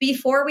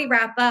before we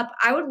wrap up,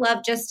 I would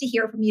love just to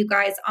hear from you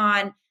guys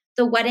on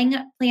the wedding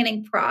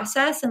planning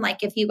process. And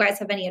like if you guys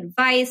have any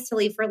advice to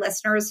leave for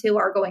listeners who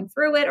are going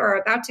through it or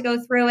about to go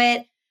through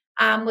it.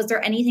 Was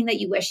there anything that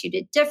you wish you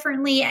did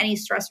differently? Any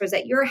stressors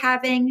that you're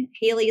having?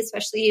 Haley,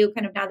 especially you,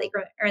 kind of now that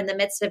you're in the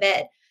midst of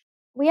it.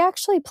 We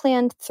actually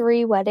planned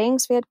 3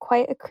 weddings. We had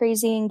quite a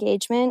crazy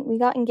engagement. We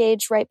got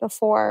engaged right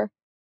before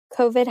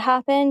COVID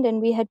happened,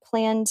 and we had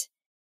planned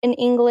an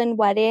England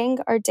wedding.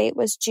 Our date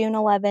was June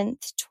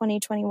 11th,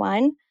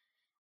 2021.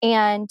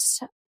 And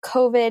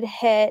COVID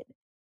hit,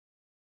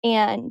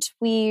 and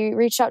we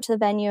reached out to the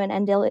venue and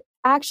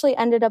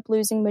ended up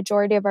losing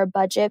majority of our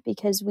budget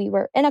because we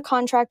were in a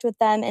contract with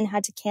them and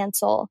had to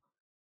cancel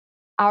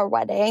our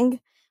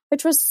wedding,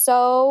 which was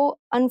so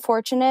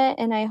unfortunate.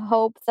 And I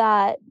hope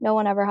that no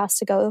one ever has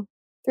to go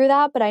through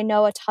that. But I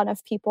know a ton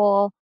of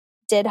people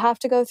did have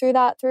to go through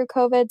that through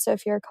COVID. So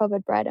if you're a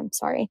COVID bride, I'm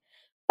sorry.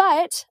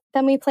 But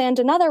then we planned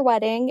another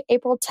wedding,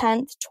 April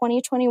 10th,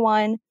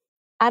 2021,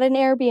 at an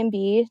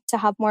Airbnb to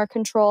have more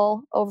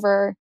control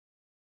over,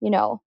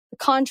 the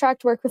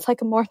contract, work with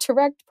like a more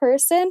direct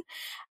person.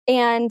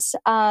 And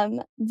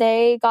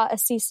they got a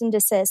cease and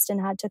desist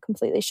and had to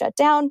completely shut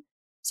down.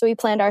 So we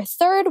planned our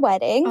 3rd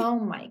wedding. Oh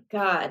my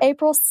God.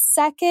 April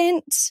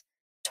 2nd,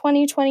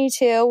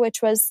 2022,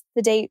 which was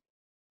the date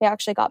we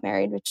actually got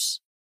married, which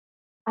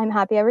I'm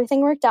happy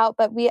everything worked out.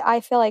 But I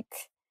feel like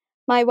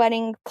my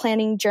wedding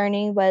planning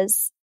journey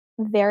was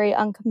very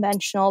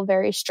unconventional,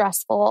 very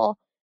stressful.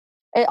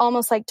 It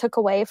almost like took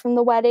away from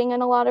the wedding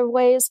in a lot of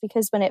ways,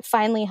 because when it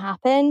finally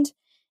happened,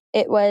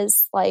 it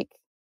was like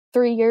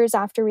 3 years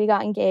after we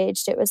got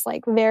engaged. It was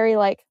like very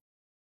like,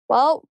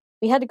 well,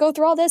 we had to go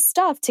through all this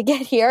stuff to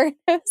get here.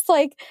 It was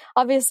like,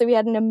 obviously we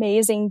had an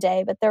amazing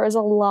day, but there was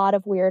a lot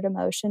of weird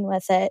emotion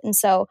with it. And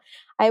so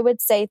I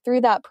would say through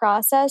that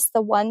process,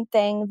 the one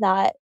thing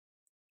that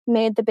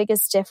made the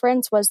biggest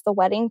difference was the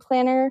wedding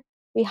planner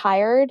we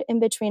hired in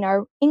between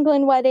our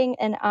England wedding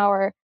and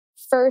our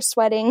first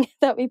wedding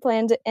that we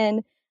planned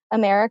in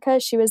America.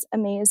 She was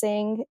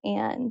amazing.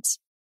 And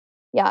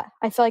yeah,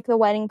 I feel like the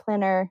wedding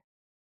planner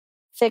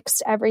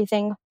fixed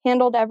everything,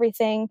 handled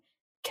everything.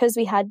 Because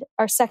we had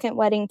our second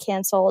wedding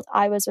canceled,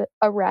 I was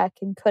a wreck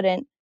and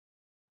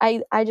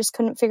I just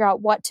couldn't figure out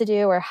what to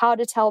do or how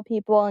to tell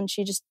people. And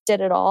she just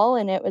did it all.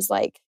 And it was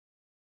like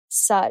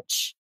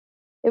such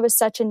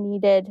a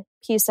needed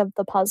piece of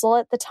the puzzle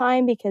at the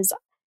time because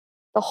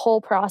the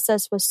whole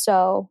process was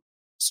so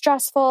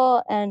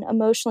stressful and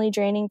emotionally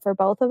draining for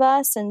both of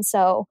us. And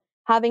so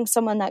having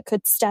someone that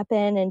could step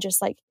in and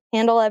just like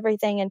handle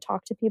everything and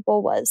talk to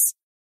people was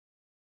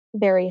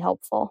very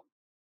helpful.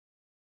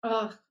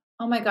 Oh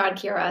my God,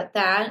 Kira,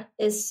 that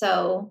is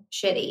so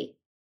shitty.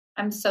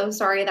 I'm so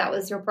sorry that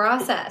was your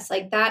process.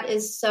 Like that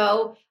is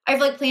so, I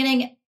feel like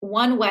planning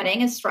one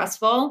wedding is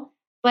stressful,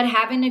 but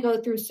having to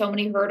go through so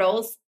many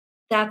hurdles,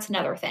 that's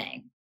another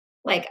thing.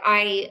 Like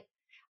I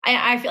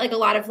feel like a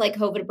lot of like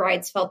COVID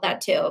brides felt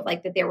that too, of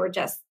like that there were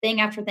just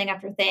thing after thing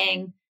after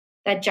thing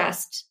that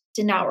just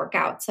did not work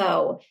out.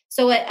 So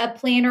a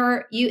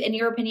planner, you, in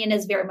your opinion,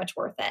 is very much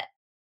worth it.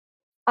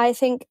 I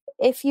think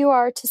if you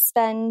are to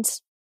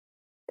spend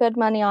good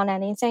money on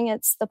anything,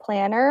 it's the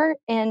planner.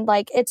 And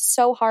like, it's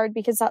so hard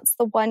because that's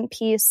the one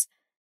piece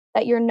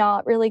that you're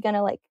not really going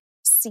to like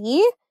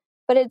see,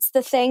 but it's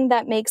the thing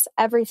that makes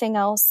everything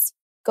else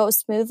go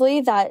smoothly,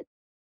 that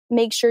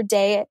makes your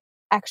day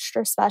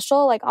extra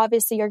special. Like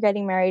obviously you're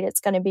getting married,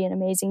 it's going to be an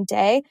amazing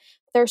day.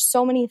 There's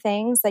so many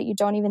things that you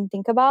don't even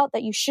think about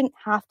that you shouldn't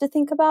have to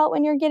think about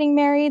when you're getting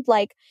married.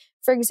 Like,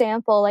 for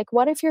example, like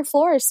what if your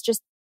florist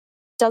just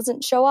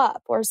doesn't show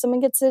up or someone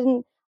gets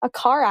in a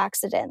car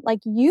accident? Like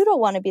you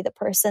don't want to be the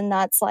person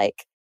that's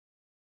like,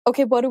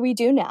 okay, what do we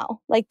do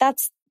now? Like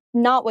that's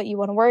not what you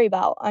want to worry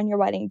about on your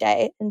wedding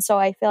day. And so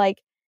I feel like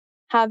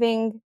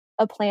having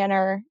a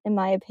planner, in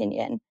my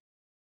opinion,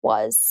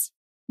 was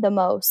the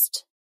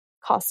most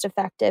cost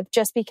effective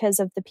just because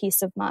of the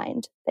peace of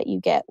mind that you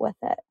get with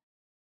it.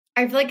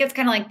 I feel like it's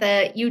kind of like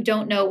the you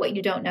don't know what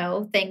you don't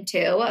know thing too,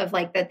 of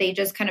like that they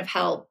just kind of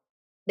help.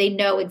 They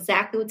know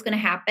exactly what's going to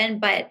happen.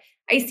 But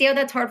I see how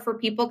that's hard for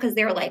people because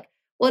they're like,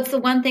 well, it's the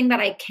one thing that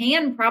I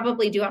can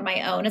probably do on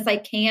my own is I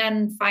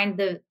can find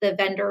the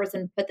vendors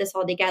and put this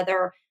all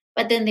together.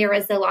 But then there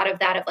is a lot of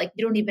that of like,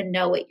 you don't even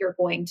know what you're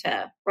going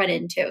to run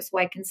into. So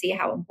I can see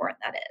how important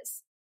that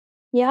is.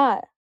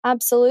 Yeah,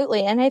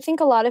 absolutely. And I think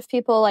a lot of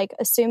people like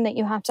assume that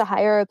you have to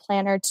hire a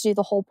planner to do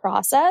the whole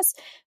process,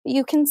 but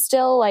you can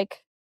still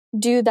like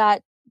do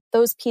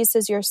those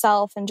pieces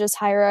yourself and just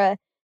hire a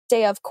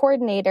day of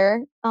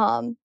coordinator.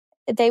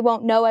 They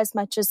won't know as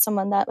much as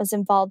someone that was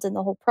involved in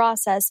the whole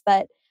process,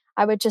 but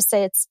I would just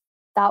say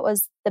that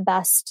was the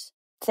best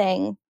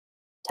thing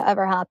to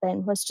ever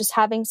happen, was just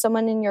having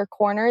someone in your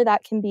corner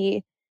that can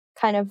be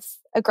kind of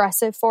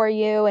aggressive for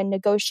you and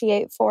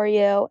negotiate for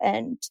you.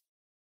 And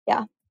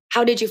yeah.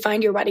 How did you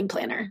find your wedding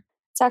planner?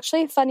 It's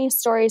actually a funny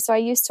story. So I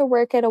used to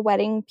work at a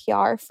wedding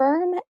PR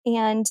firm,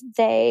 and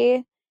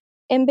they,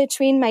 in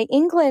between my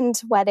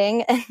England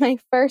wedding and my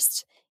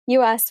first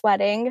US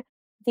wedding,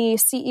 the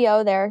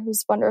CEO there,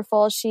 who's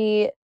wonderful,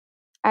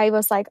 I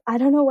was like, I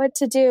don't know what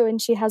to do. And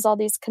she has all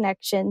these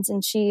connections,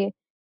 and she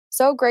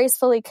so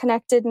gracefully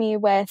connected me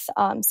with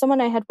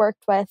someone I had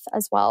worked with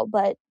as well,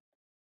 but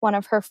one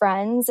of her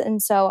friends.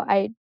 And so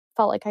I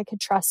felt like I could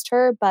trust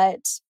her.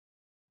 But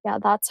yeah,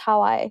 that's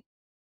how I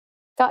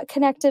got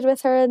connected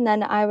with her. And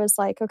then I was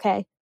like,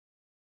 okay,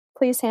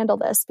 please handle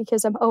this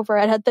because I'm over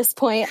it at this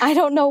point. I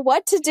don't know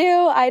what to do.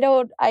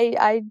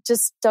 I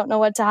just don't know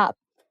what to happen.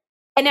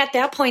 And at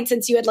that point,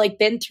 since you had like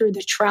been through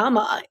the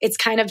trauma, it's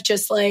kind of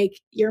just like,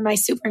 you're my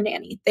super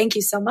nanny. Thank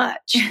you so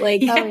much.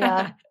 Like, oh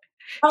yeah,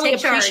 probably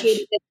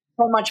appreciated it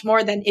so much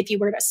more than if you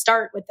were to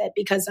start with it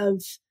because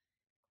of,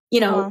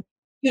 you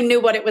knew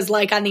what it was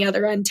like on the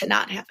other end to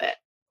not have it.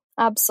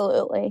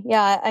 Absolutely.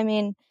 Yeah. I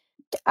mean,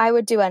 I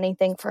would do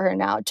anything for her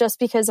now just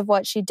because of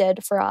what she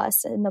did for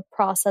us in the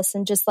process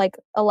and just like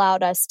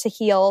allowed us to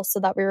heal so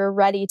that we were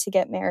ready to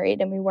get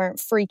married and we weren't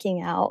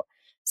freaking out.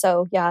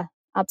 So yeah,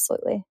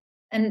 absolutely.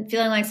 And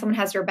feeling like someone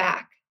has your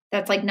back.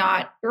 That's like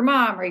not your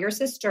mom or your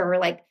sister or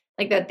like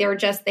that. They're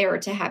just there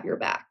to have your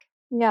back.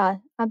 Yeah,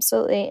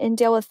 absolutely. And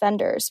deal with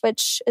vendors,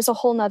 which is a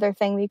whole nother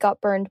thing. We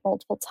got burned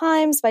multiple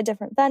times by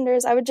different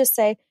vendors. I would just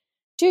say,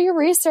 do your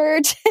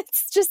research.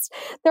 It's just,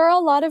 there are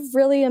a lot of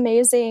really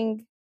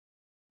amazing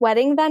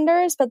wedding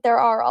vendors, but there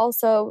are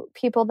also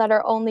people that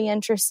are only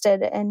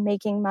interested in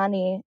making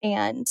money.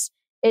 And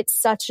it's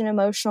such an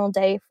emotional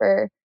day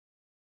for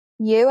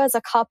you as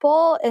a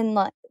couple. And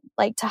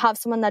like to have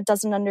someone that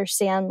doesn't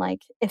understand,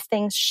 like if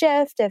things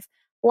shift, if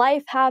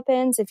life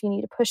happens, if you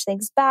need to push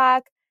things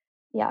back.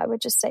 Yeah, I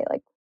would just say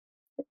like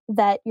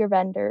vet your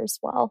vendors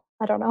well.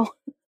 I don't know.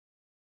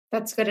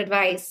 That's good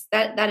advice.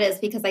 That is,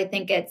 because I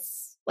think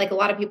it's like a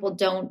lot of people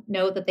don't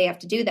know that they have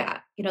to do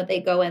that. They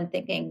go in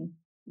thinking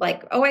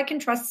like, oh, I can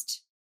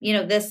trust,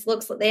 this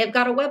looks like they have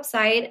got a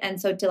website. And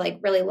so to like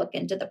really look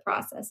into the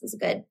process is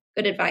good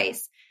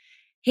advice.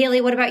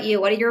 Haley, what about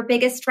you? What are your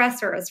biggest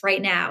stressors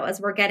right now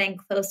as we're getting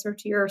closer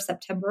to your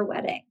September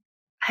wedding?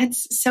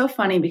 It's so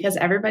funny because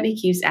everybody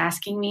keeps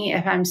asking me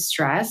if I'm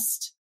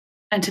stressed.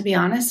 And to be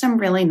honest, I'm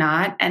really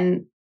not.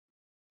 And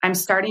I'm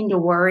starting to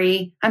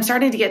worry. I'm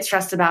starting to get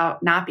stressed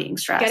about not being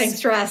stressed. Getting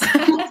stressed.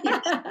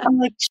 I'm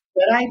like,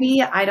 should I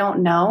be? I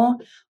don't know.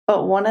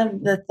 But one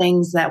of the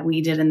things that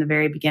we did in the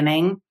very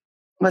beginning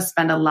was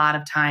spend a lot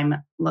of time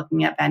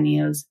looking at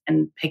venues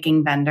and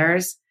picking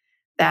vendors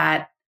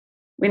that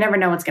we never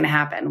know what's going to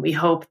happen. We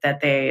hope that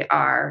they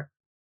are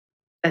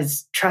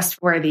as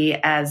trustworthy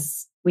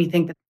as we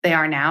think that they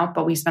are now,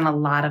 but we spend a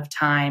lot of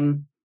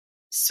time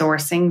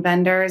sourcing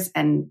vendors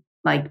and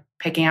like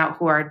picking out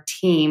who our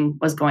team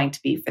was going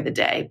to be for the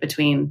day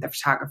between the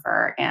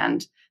photographer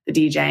and the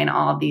DJ and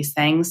all of these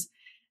things.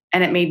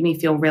 And it made me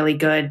feel really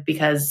good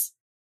because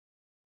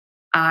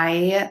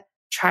I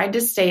tried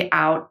to stay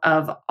out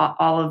of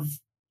all of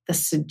the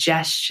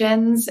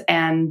suggestions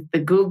and the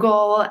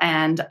Google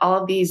and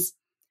all of these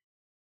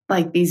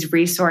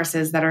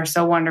resources that are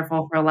so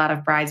wonderful for a lot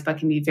of brides, but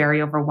can be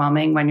very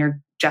overwhelming when you're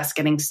just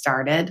getting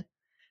started.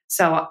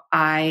 So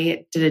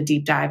I did a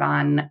deep dive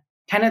on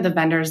kind of the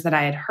vendors that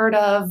I had heard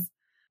of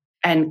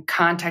and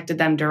contacted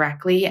them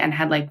directly and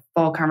had like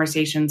full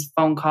conversations,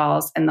 phone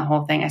calls, and the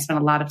whole thing. I spent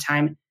a lot of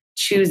time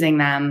choosing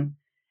them.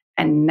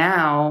 And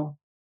now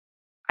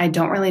I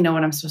don't really know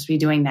what I'm supposed to be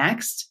doing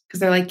next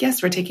because they're like,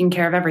 yes, we're taking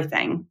care of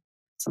everything.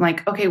 So I'm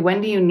like, okay, when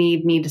do you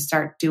need me to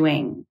start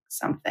doing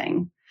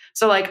something?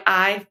 So like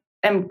I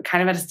am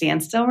kind of at a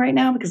standstill right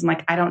now because I'm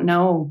like, I don't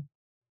know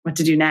what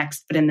to do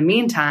next. But in the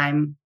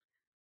meantime,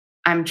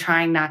 I'm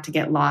trying not to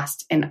get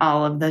lost in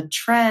all of the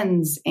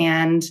trends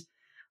and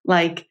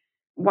like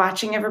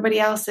watching everybody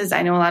else's.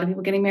 I know a lot of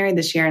people getting married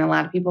this year and a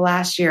lot of people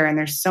last year, and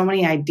there's so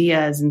many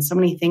ideas and so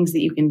many things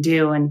that you can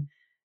do, and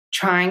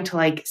trying to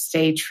like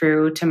stay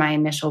true to my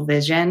initial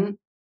vision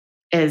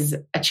is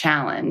a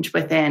challenge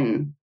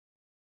within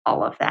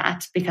all of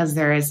that because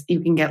you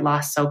can get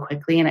lost so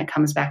quickly. And it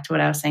comes back to what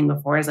I was saying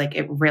before is like,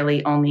 it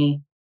really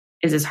only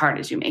is as hard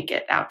as you make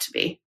it out to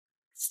be.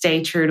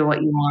 Stay true to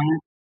what you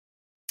want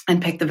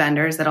and pick the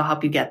vendors that'll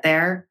help you get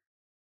there.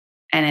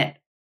 And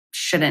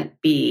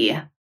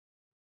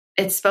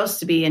it's supposed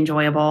to be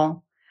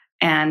enjoyable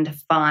and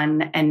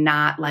fun and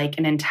not like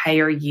an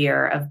entire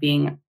year of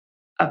being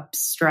a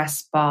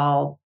stress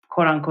ball,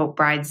 quote unquote,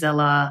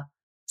 bridezilla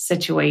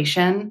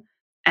situation.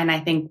 And I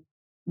think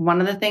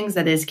one of the things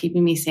that is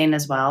keeping me sane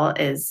as well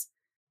is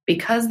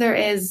because there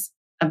is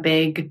a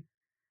big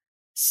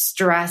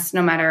stress,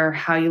 no matter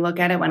how you look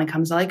at it, when it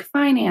comes to like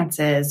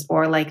finances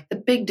or like the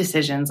big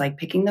decisions, like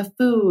picking the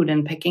food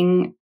and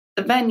picking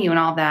the venue and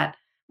all that.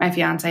 My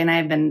fiance and I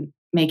have been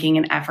making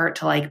an effort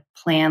to like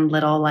plan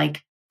little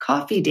like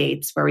coffee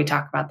dates where we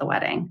talk about the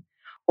wedding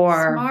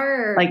or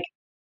Smart. like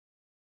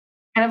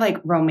kind of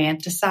like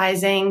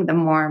romanticizing the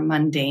more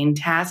mundane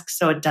tasks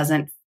so it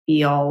doesn't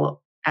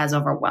feel as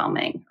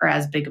overwhelming or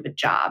as big of a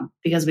job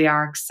because we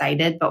are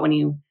excited. But when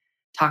you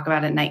talk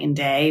about it night and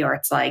day, or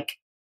it's like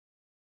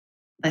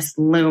this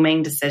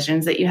looming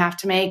decisions that you have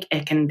to make,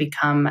 it can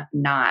become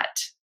not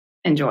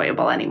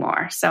enjoyable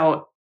anymore.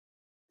 So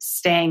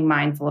staying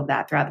mindful of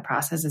that throughout the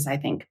process is, I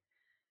think,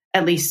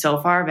 at least so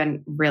far,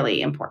 been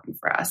really important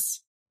for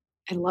us.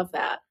 I love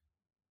that.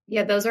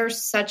 Yeah, those are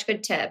such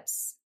good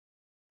tips.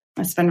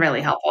 It's been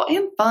really helpful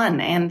and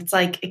fun. And it's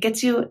like, it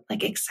gets you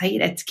like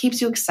excited. It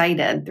keeps you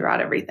excited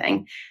throughout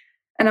everything.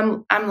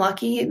 And I'm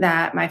lucky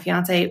that my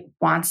fiance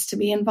wants to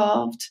be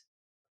involved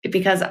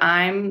because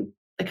I'm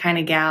the kind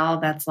of gal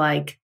that's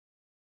like,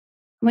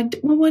 I'm like,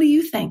 well, what do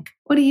you think?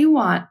 What do you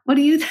want? What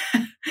do you?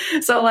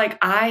 So like,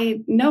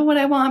 I know what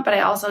I want, but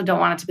I also don't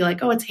want it to be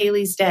like, oh, it's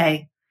Haley's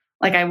day.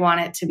 Like I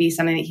want it to be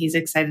something that he's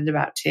excited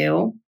about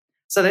too.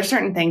 So there's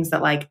certain things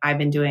that like I've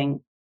been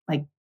doing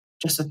like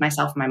just with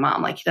myself and my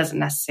mom. Like he doesn't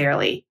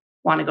necessarily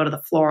want to go to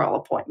the floral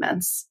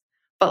appointments,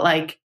 but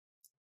like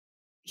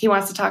he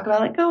wants to talk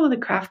about like, oh, the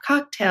craft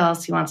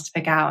cocktails he wants to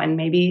pick out and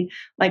maybe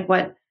like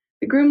what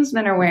the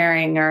groomsmen are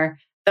wearing or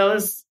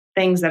those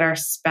things that are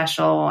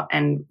special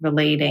and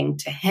relating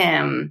to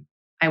him.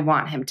 I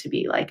want him to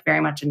be like very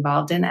much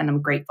involved in, and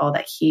I'm grateful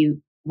that he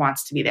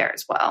wants to be there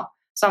as well.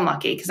 So I'm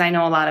lucky because I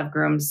know a lot of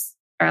grooms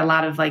or a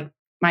lot of like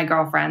my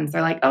girlfriends,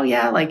 they're like, oh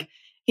yeah, like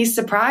he's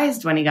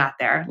surprised when he got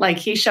there. Like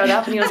he showed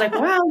up and he was like,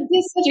 wow, you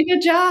did such a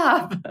good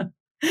job.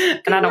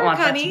 And I don't want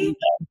that to be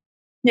there.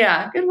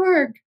 Yeah, good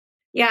work.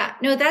 Yeah,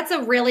 no, that's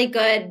a really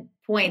good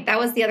point. That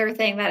was the other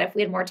thing that if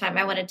we had more time,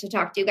 I wanted to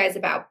talk to you guys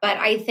about. But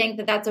I think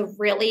that that's a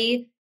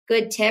really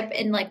good tip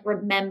in like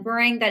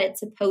remembering that it's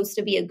supposed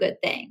to be a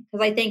good thing.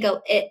 Because I think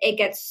it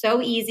gets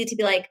so easy to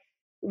be like,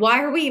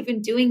 why are we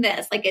even doing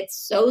this? Like, it's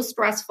so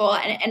stressful.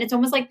 And it's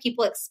almost like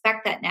people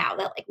expect that now,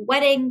 that like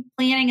wedding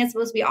planning is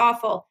supposed to be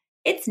awful.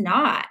 It's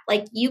not.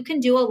 Like, you can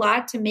do a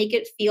lot to make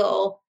it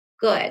feel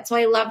good. So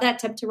I love that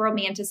tip to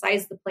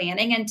romanticize the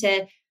planning and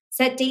to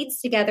set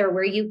dates together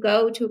where you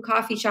go to a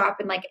coffee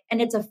shop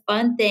and it's a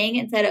fun thing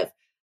instead of,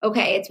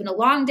 okay, it's been a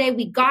long day.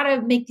 We got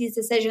to make these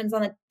decisions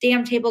on the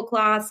damn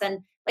tablecloths.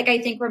 And like, I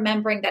think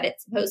remembering that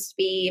it's supposed to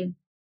be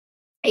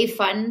a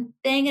fun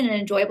thing and an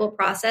enjoyable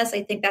process,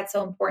 I think that's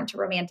so important to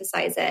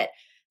romanticize it.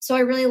 So I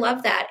really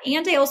love that.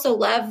 And I also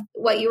love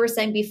what you were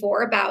saying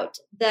before about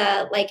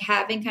the like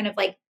having kind of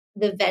like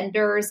the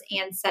vendors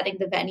and setting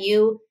the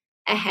venue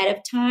ahead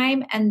of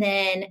time and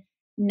then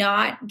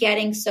not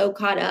getting so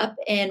caught up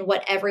in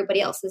what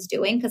everybody else is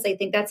doing. Because I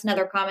think that's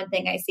another common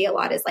thing I see a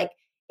lot is like,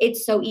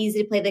 it's so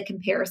easy to play the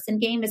comparison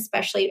game,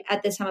 especially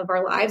at this time of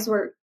our lives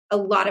where a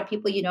lot of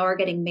people, are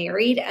getting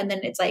married. And then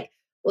it's like,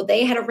 well,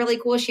 they had a really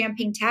cool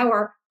champagne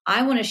tower.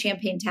 I want a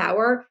champagne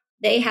tower.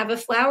 They have a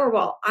flower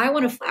wall. I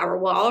want a flower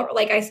wall.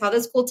 Like I saw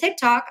this cool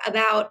TikTok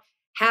about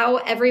how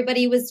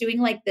everybody was doing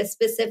like this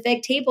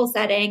specific table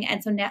setting.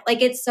 And so now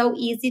like it's so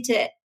easy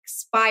to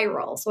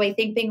spiral. So I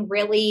think being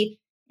really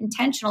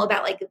intentional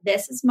about like,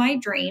 this is my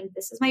dream.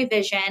 This is my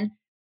vision.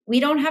 We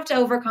don't have to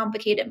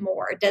overcomplicate it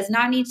more. It does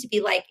not need to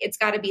be like, it's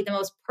got to be the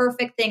most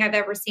perfect thing I've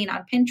ever seen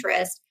on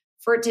Pinterest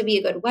for it to be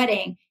a good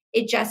wedding.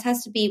 It just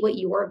has to be what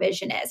your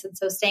vision is. And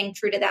so staying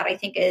true to that, I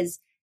think, is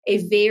a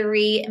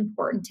very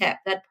important tip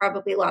that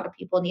probably a lot of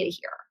people need to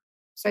hear.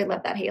 So I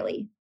love that,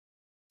 Haley.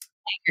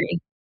 I agree.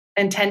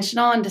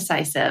 Intentional and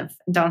decisive.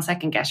 Don't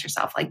second guess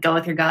yourself. Like go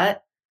with your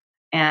gut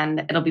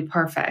and it'll be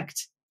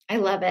perfect. I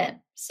love it.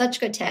 Such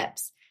good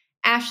tips.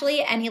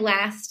 Ashley, any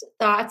last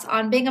thoughts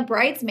on being a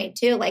bridesmaid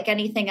too? Like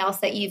anything else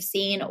that you've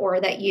seen or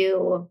that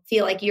you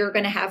feel like you're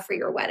going to have for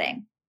your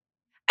wedding?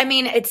 I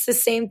mean, it's the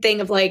same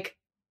thing of like,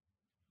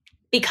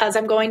 because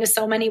I'm going to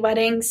so many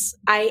weddings,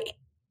 I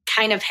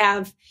kind of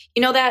have,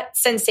 you know, that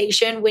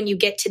sensation when you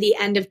get to the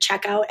end of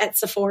checkout at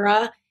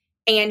Sephora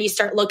and you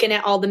start looking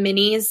at all the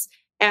minis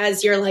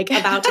as you're like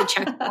about to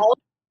check out.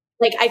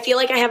 Like, I feel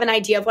like I have an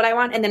idea of what I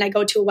want. And then I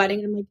go to a wedding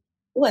and I'm like,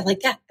 oh, I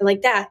like that. I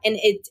like that. And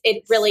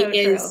it really So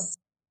is, true.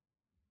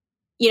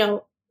 you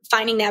know,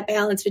 finding that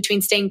balance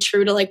between staying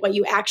true to like what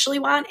you actually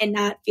want and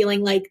not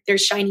feeling like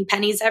there's shiny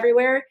pennies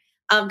everywhere.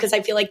 Because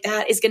I feel like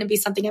that is going to be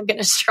something I'm going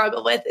to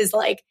struggle with, is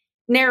like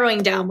narrowing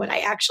down what I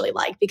actually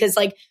like. Because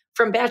like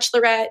from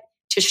bachelorette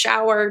to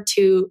shower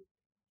to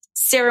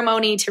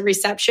ceremony to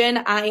reception,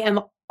 I am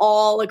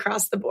all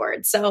across the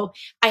board. So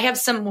I have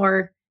some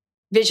more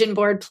vision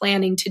board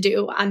planning to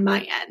do on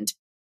my end.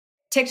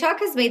 TikTok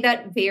has made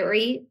that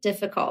very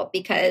difficult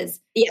because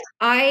Yeah.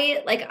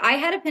 I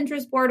had a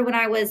Pinterest board when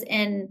I was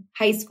in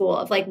high school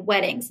of like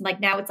weddings. And like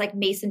now it's like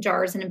mason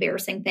jars and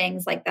embarrassing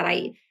things like that.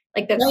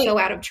 That's Right. so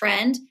out of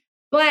trend,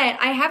 but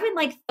I haven't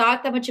like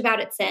thought that much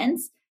about it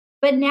since.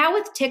 But now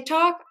with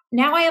TikTok,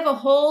 now I have a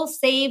whole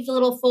saved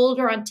little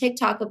folder on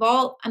TikTok of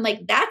all, I'm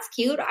like, that's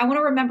cute. I want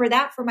to remember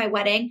that for my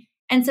wedding.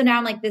 And so now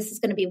I'm like, this is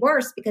going to be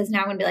worse because now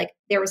I'm going to be like,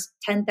 there was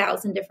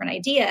 10,000 different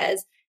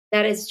ideas.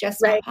 That is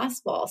just Right. not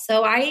possible.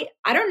 So I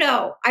don't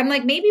know. I'm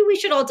like, maybe we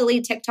should all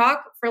delete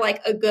TikTok for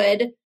like a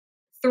good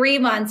 3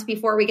 months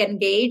before we get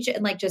engaged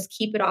and like just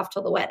keep it off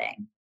till the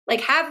wedding. Like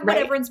have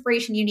whatever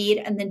inspiration you need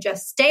and then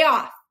just stay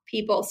off,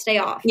 people, stay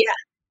off. Yeah.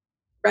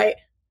 Right.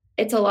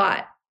 It's a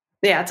lot.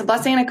 Yeah, it's a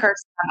blessing and a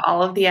curse to have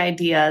all of the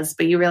ideas,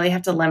 but you really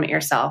have to limit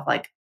yourself.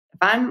 Like if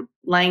I'm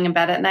laying in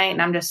bed at night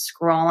and I'm just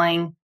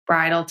scrolling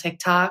bridal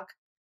TikTok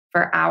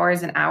for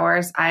hours and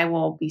hours, I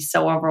will be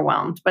so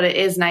overwhelmed. But it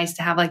is nice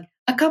to have like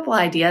a couple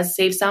ideas,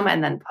 save some,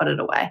 and then put it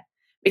away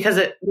because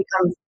it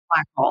becomes a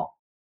black hole.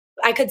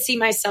 I could see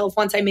myself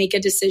once I make a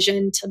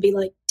decision to be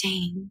like,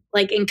 dang,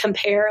 like and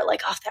compare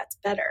like, oh, that's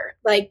better.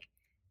 Like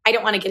I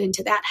don't want to get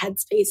into that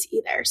headspace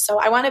either. So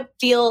I want to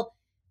feel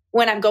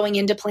when I'm going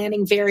into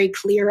planning very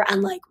clear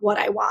on like what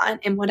I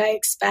want and what I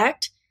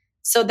expect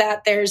so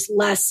that there's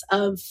less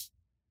of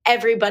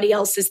everybody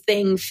else's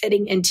thing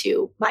fitting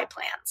into my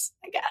plans,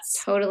 I guess.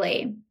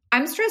 Totally.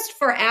 I'm stressed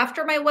for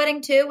after my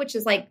wedding too, which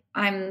is like,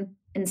 I'm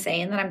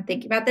insane that I'm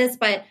thinking about this,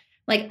 but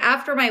like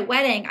after my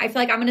wedding, I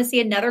feel like I'm going to see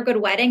another good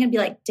wedding and be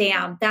like,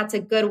 damn, that's a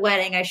good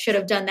wedding. I should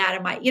have done that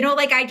in my, you know,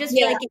 like I just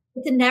feel like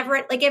it's a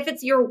never, like if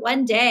it's your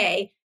one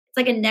day, it's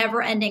like a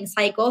never ending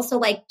cycle. So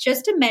like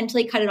just to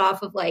mentally cut it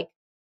off of like,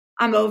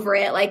 I'm over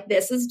it. Like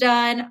this is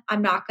done.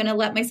 I'm not going to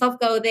let myself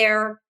go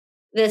there.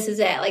 This is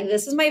it. Like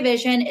this is my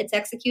vision. It's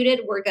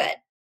executed. We're good.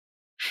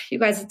 You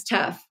guys, it's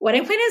tough.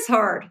 Wedding plan is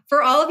hard.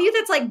 For all of you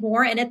that's like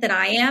more in it than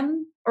I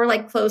am or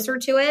like closer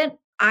to it,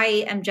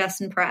 I am just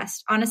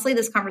impressed. Honestly,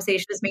 this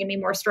conversation has made me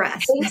more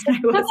stressed than I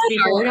was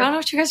before. I don't know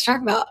what you guys are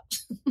talking about.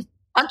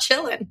 I'm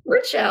chilling.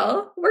 We're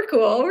chill. We're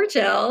cool. We're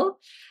chill.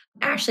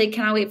 Ashley,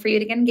 cannot wait for you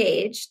to get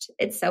engaged.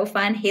 It's so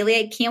fun. Haley,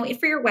 I can't wait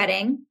for your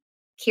wedding.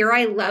 Kira,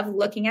 I love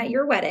looking at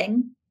your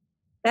wedding.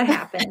 That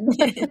happened.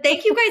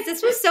 Thank you guys.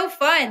 This was so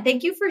fun.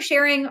 Thank you for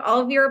sharing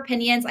all of your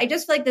opinions. I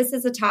just feel like this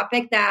is a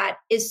topic that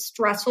is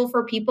stressful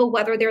for people,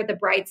 whether they're the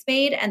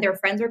bridesmaid and their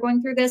friends are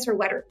going through this or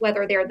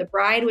whether they're the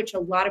bride, which a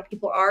lot of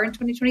people are in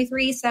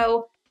 2023.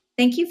 So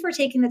thank you for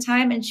taking the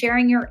time and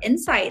sharing your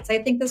insights.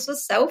 I think this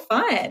was so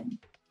fun.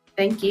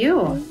 Thank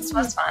you. This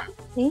was fun.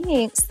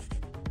 Thanks.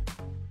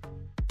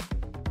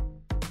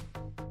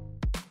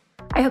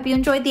 I hope you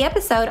enjoyed the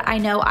episode. I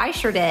know I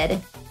sure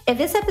did. If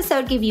this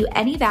episode gave you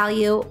any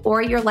value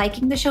or you're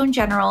liking the show in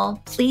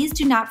general, please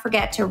do not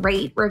forget to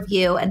rate,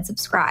 review, and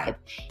subscribe.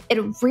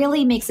 It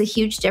really makes a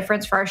huge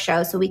difference for our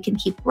show so we can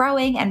keep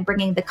growing and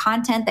bringing the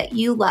content that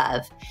you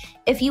love.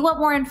 If you want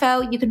more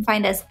info, you can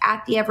find us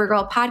at The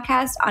Evergirl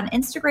Podcast on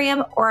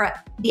Instagram or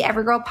at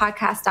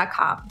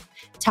theevergirlpodcast.com.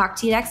 Talk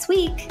to you next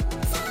week.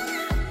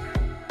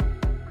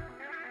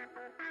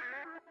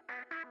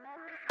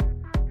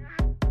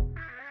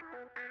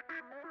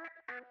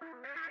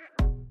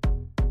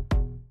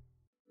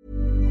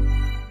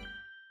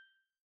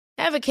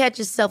 Ever catch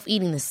yourself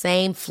eating the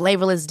same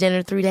flavorless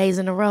dinner 3 days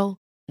in a row?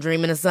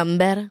 Dreaming of something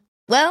better?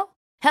 Well,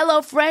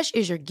 HelloFresh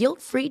is your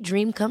guilt-free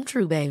dream come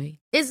true, baby.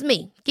 It's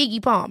me,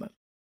 Keke Palmer.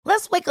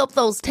 Let's wake up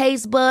those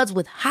taste buds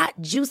with hot,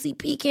 juicy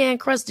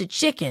pecan-crusted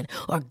chicken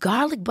or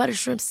garlic butter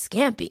shrimp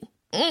scampi.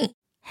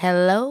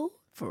 Hello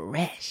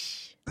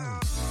Fresh.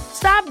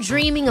 Stop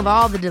dreaming of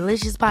all the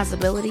delicious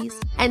possibilities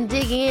and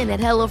dig in at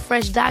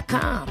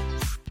HelloFresh.com.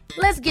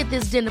 Let's get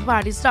this dinner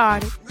party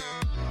started.